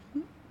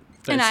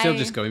 But And it's still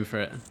just going for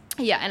it.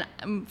 Yeah,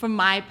 and from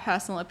my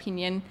personal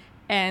opinion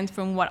and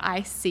from what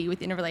I see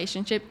within a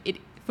relationship,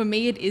 for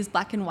me, it is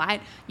black and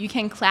white. You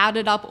can cloud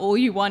it up all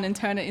you want and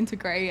turn it into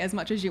grey as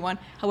much as you want.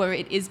 However,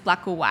 it is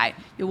black or white.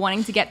 You're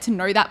wanting to get to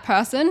know that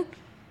person,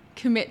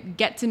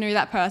 get to know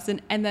that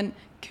person, and then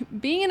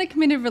being in a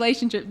committed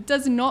relationship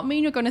does not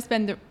mean you're going to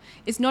spend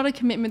it's not a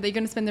commitment that you're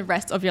going to spend the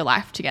rest of your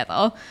life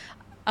together.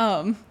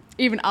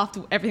 Even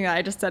after everything that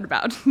I just said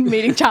about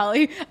meeting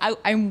Charlie,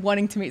 I'm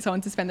wanting to meet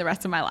someone to spend the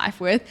rest of my life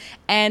with.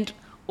 And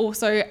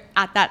also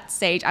at that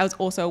stage, I was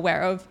also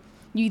aware of,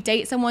 you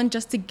date someone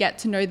just to get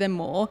to know them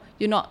more.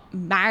 You're not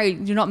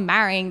married. You're not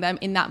marrying them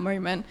in that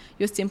moment.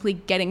 You're simply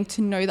getting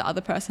to know the other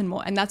person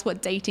more. And that's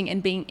what dating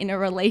and being in a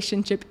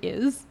relationship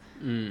is.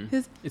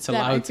 It's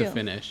allowed to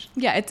finish.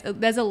 Yeah,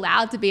 there's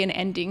allowed to be an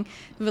ending.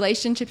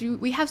 Relationships,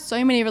 we have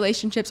so many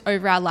relationships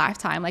over our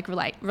lifetime, like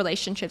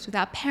relationships with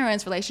our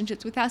parents,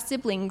 relationships with our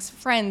siblings,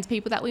 friends,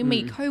 people that we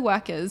meet,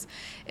 co-workers.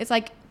 It's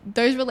like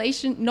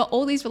not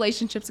all these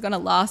relationships are going to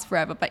last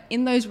forever, but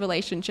in those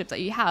relationships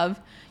that you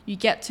have, you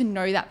get to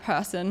know that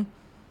person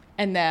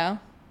and their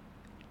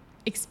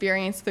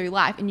experience through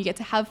life, and you get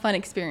to have fun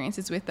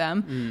experiences with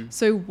them.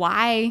 So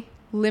why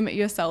limit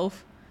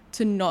yourself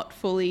to not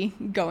fully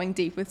going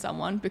deep with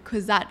someone,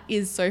 because that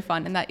is so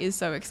fun and that is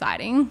so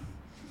exciting.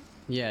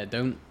 Yeah,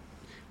 don't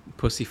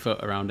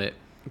pussyfoot around it.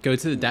 Go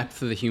to the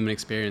depth of the human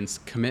experience.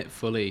 Commit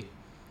fully.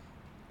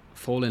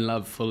 Fall in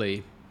love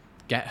fully.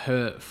 Get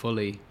hurt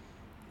fully.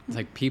 It's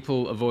like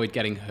people avoid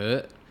getting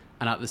hurt,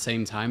 and at the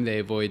same time they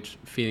avoid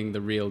feeling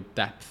the real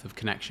depth of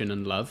connection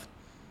and love.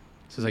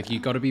 So it's like, you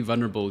got to be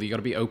vulnerable. You got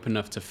to be open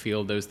enough to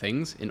feel those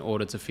things in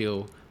order to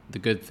feel the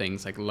good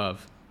things like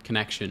love,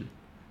 connection,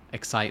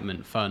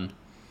 excitement, fun.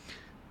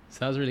 So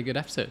that was a really good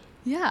episode.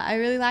 Yeah, I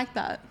really like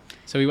that.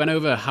 So we went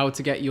over how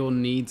to get your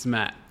needs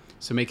met.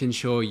 So making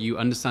sure you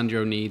understand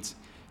your own needs,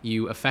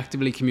 you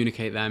effectively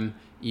communicate them,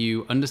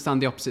 you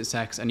understand the opposite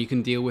sex, and you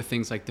can deal with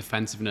things like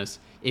defensiveness.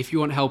 If you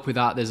want help with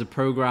that, there's a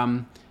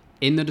program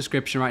in the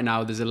description right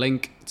now. There's a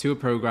link to a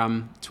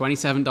program,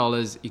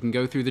 $27. You can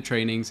go through the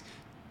trainings,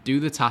 do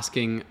the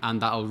tasking,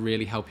 and that'll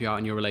really help you out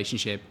in your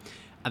relationship.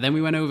 And then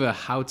we went over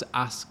how to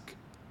ask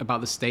about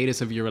the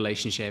status of your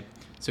relationship.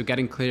 So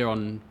getting clear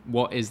on,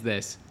 what is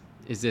this?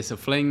 Is this a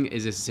fling?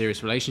 Is this a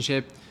serious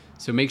relationship?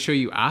 So make sure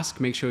you ask,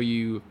 make sure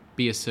you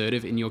be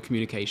assertive in your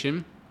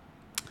communication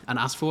and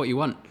ask for what you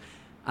want.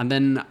 And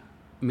then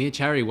Mia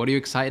Cherry, what are you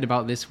excited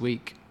about this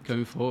week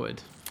going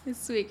forward?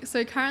 This week.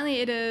 So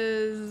currently it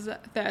is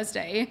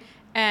Thursday,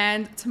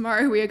 and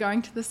tomorrow we are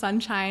going to the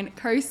Sunshine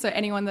Coast. So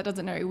anyone that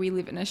doesn't know, we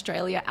live in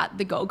Australia at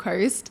the Gold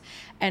Coast,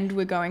 and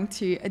we're going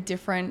to a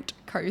different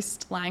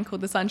coastline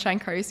called the Sunshine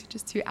Coast, which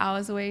is 2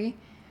 hours away,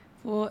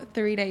 for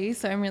 3 days.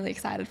 So I'm really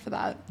excited for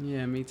that.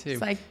 Yeah, me too.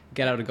 It's like,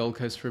 get out of Gold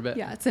Coast for a bit.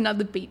 yeah, it's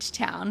another beach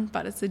town,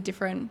 but it's a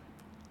different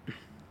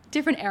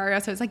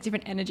area. So it's like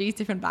different energies,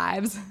 different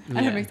vibes. And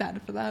I'm Yeah.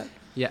 excited for that.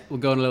 Yeah, we'll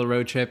go on a little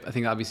road trip. I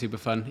think that'll be super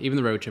fun. Even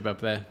the road trip up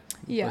there.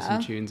 Yeah. Put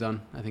some tunes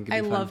on. I think it'll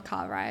I be fun. love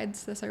car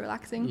rides. They're so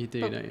relaxing. You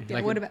do, But, don't you?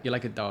 yeah, You're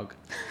like a dog.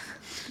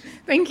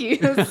 Thank you.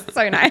 That's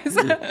so nice.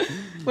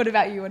 What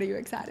about you? What are you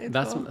excited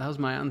That for? was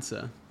my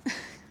answer.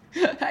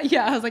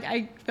 Yeah, I was like,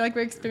 I feel like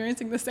we're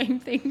experiencing the same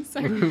thing.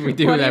 So We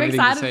do what with are you everything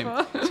the excited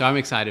same. for? So I'm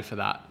excited for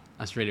that.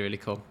 That's really, really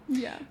cool.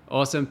 Yeah.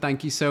 Awesome.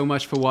 Thank you so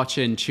much for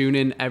watching. Tune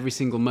in every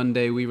single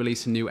Monday. We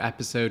release a new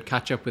episode.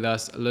 Catch up with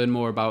us. Learn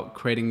more about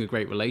creating a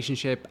great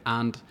relationship.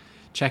 And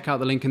check out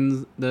the link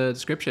in the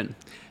description.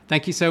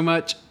 Thank you so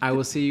much. I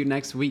will see you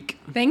next week.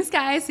 Thanks,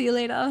 guys. See you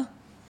later.